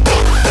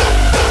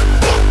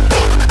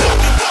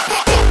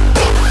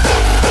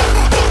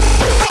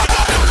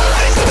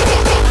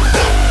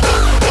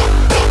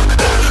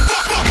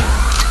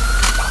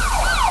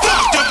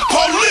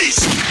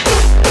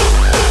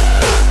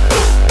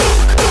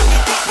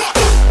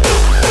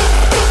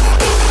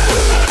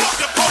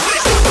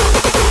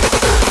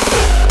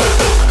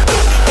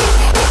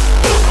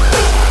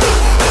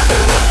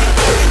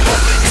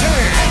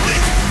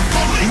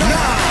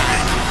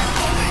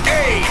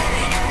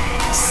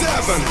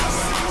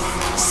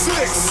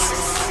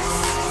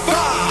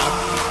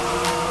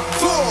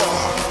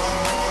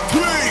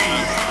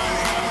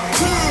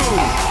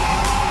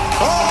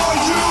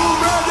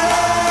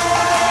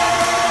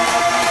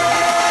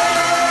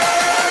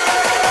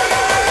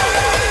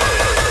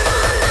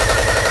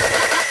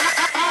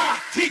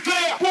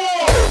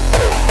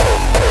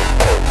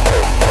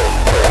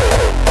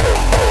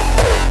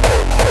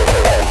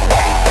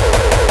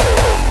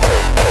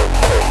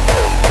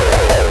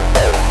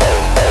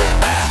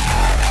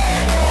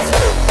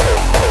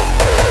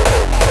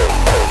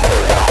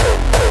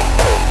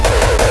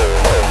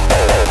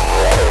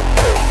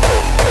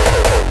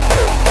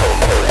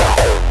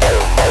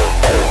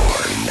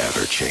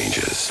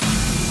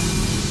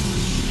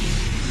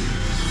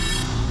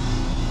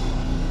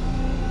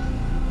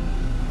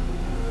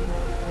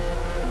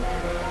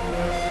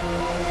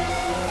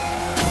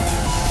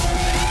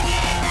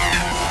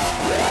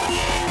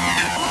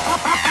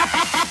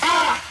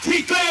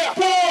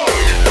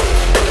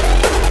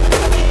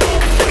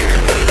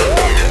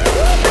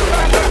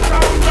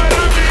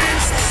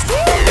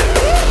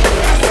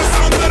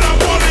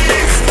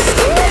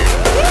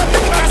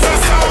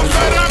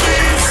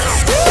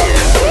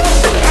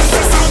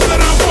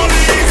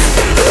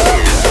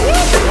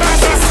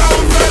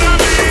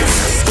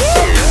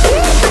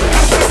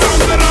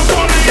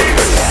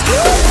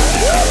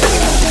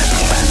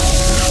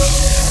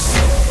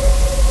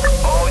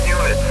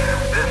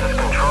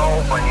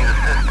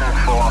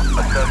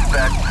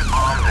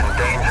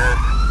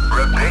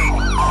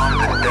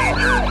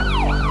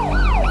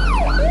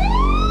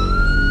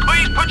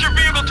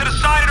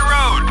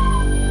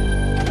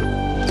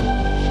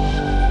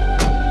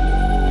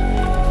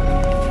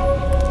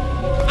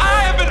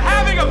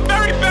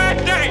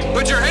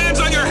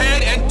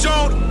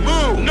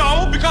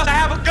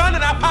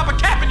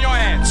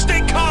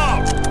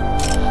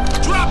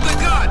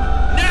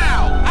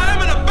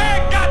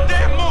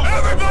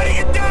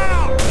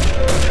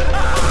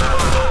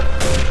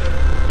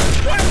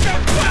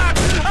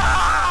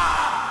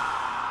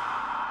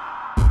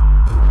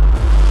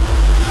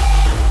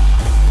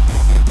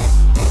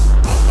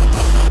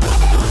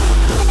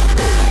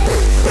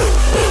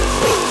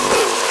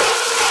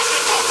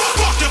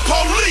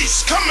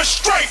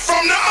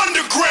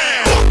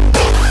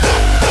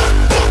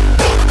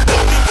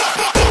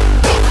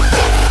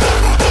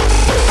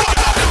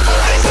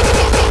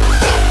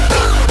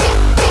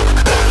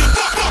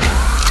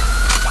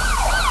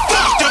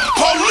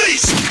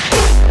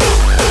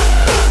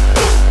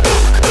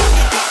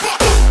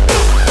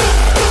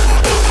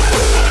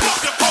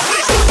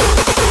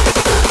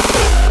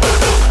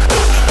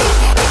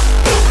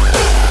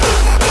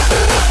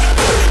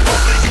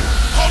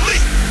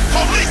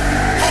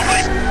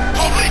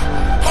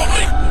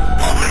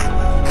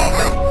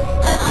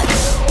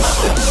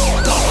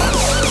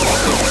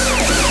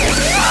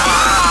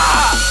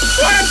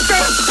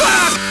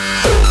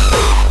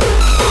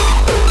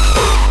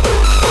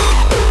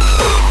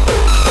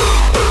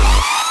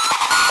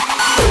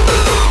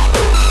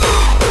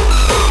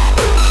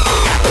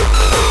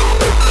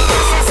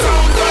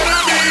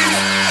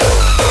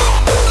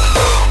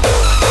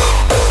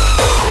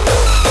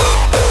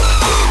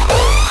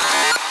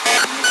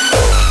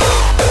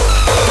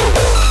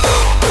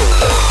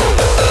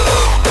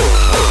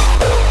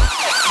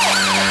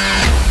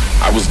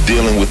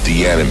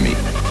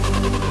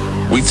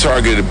 We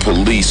targeted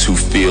police who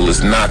feel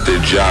it's not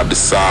their job to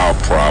solve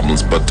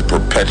problems, but to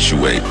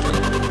perpetuate them.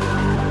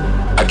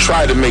 I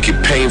tried to make it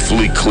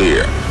painfully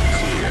clear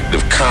that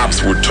if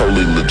cops were a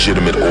totally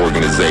legitimate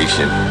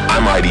organization,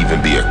 I might even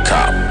be a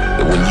cop.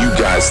 That when you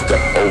guys step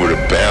over the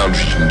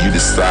boundaries and you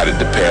decided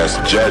to pass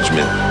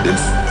judgment, then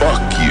fuck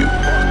you.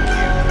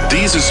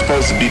 These are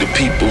supposed to be the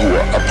people who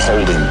are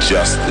upholding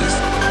justice.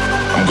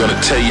 I'm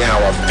gonna tell you how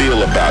I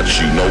feel about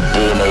you. No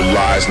bull, no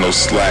lies, no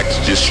slacks,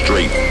 just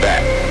straight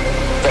fact.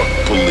 Fuck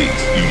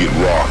police, you get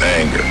raw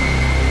anger.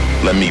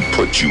 Let me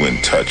put you in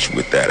touch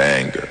with that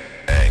anger.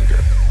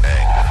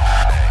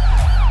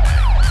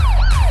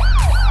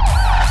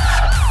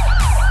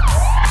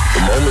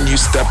 The moment you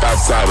step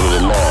outside of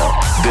the law,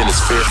 then it's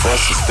fair for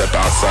us to step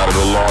outside of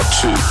the law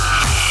too.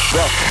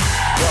 Fuck 'em.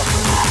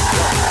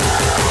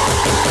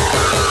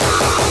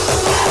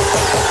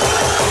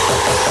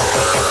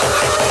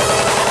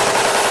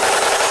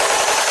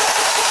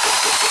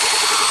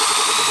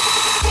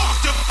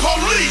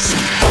 Police!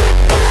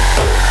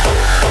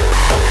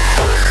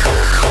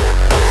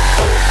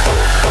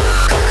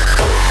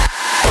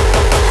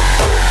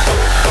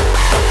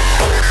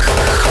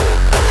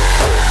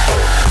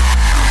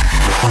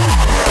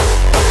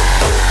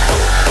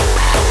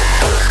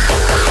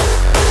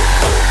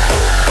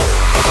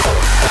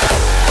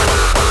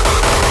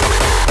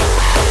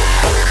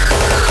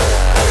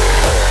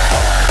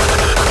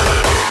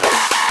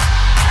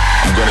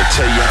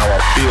 Tell you how I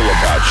feel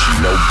about you.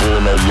 No bull,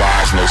 no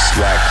lies, no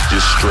slacks,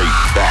 just straight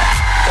fact.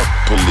 Fuck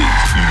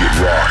police, you get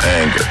raw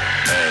anger.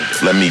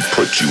 Let me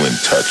put you in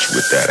touch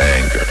with that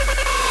anger.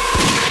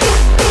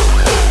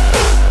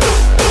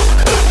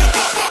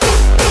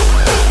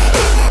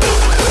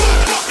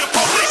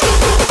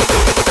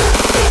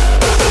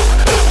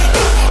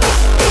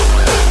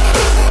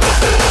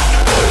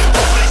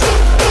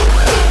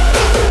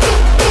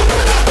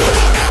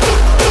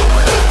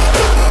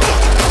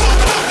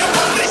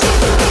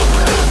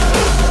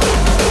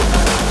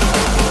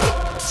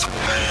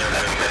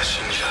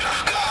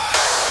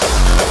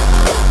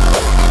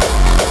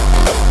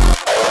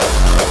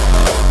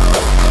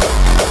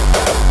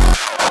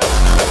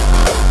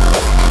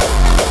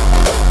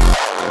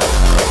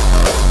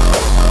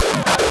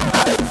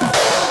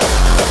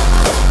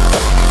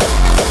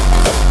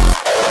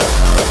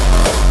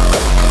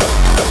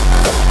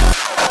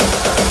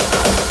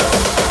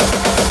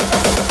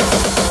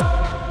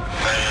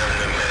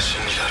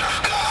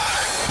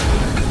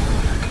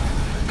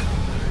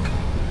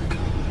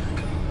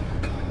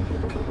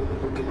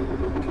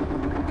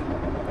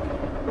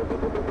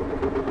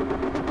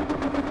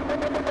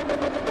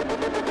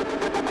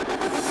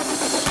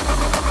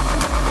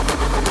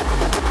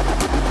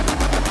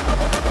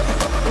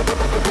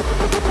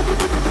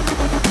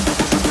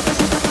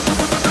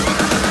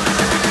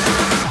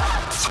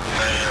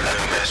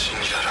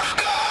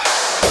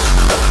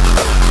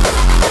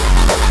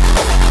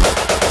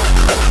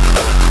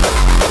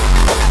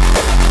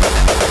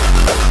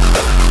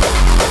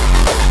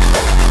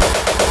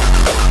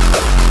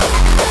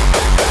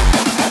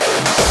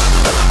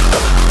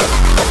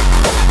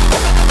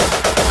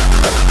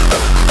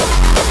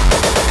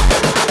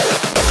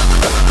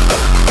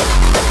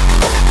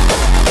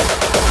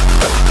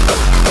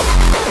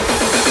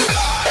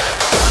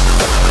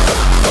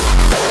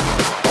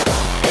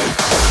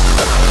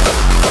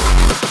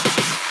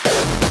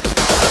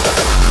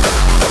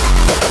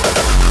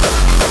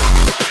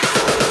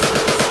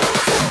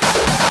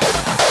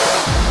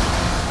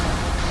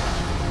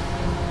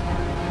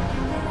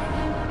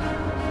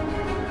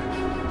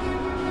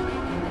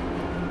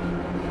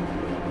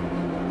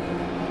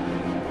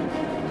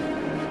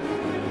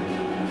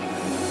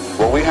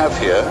 What we have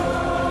here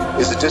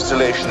is a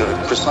distillation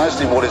of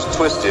precisely what is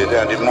twisted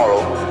and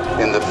immoral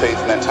in the faith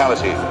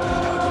mentality.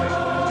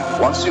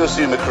 Once you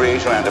assume a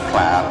creator and a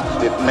plan,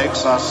 it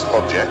makes us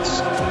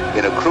objects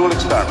in a cruel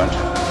experiment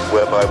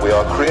whereby we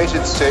are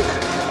created sick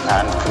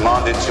and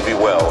commanded to be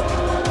well.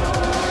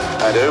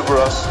 And over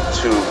us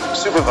to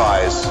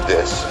supervise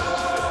this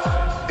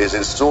is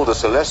installed a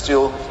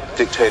celestial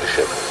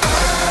dictatorship.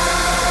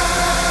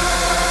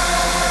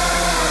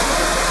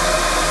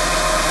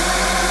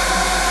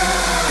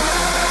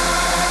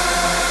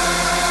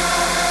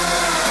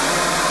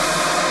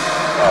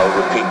 I'll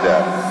repeat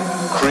that.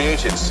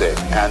 Created sick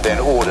and then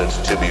ordered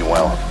to be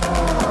well.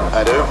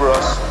 And over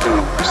us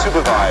to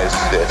supervise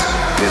this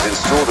is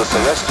installed a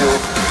celestial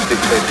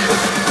dictatorship.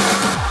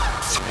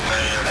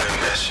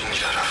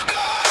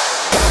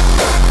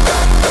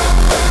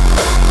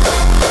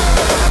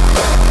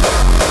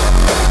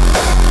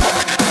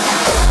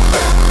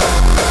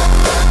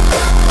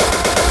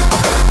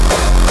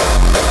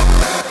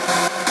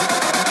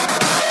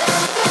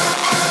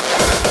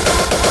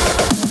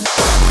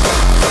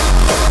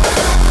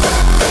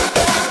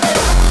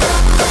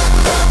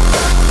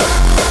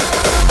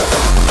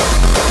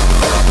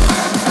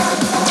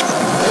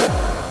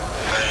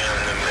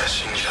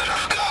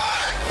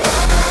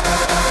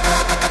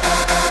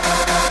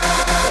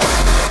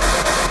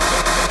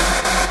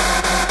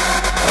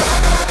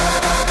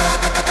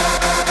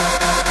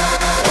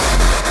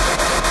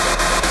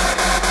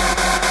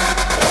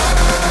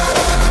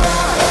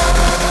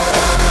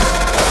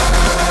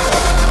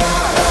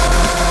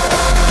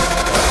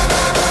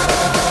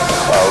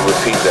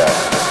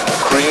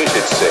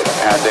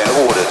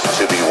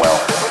 to be well.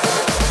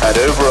 And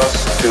over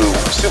us to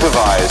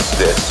supervise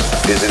this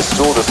is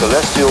installed a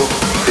celestial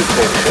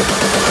dictatorship.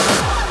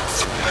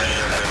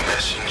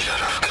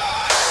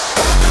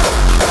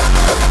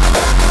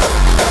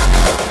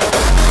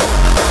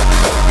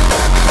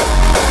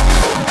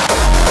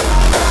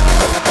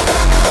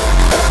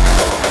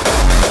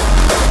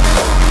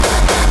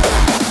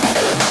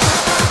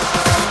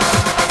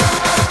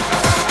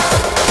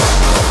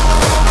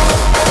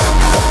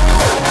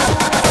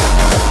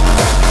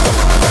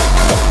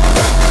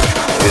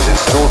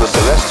 The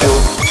celestial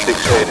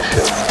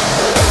dictatorship.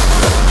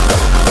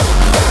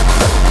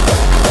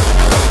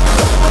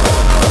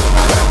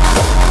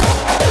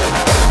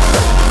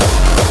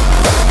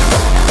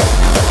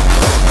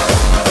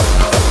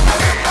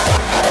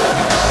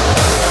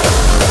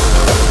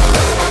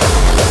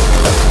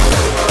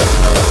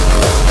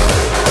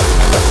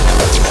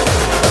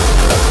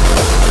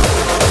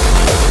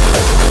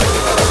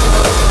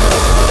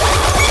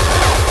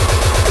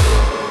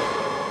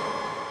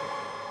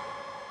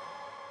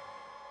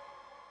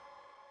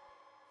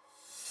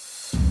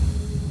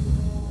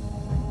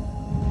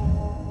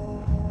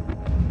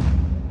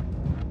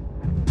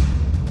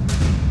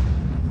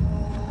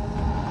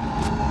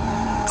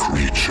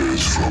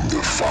 Creatures from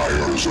the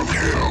fires of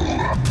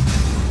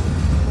hell.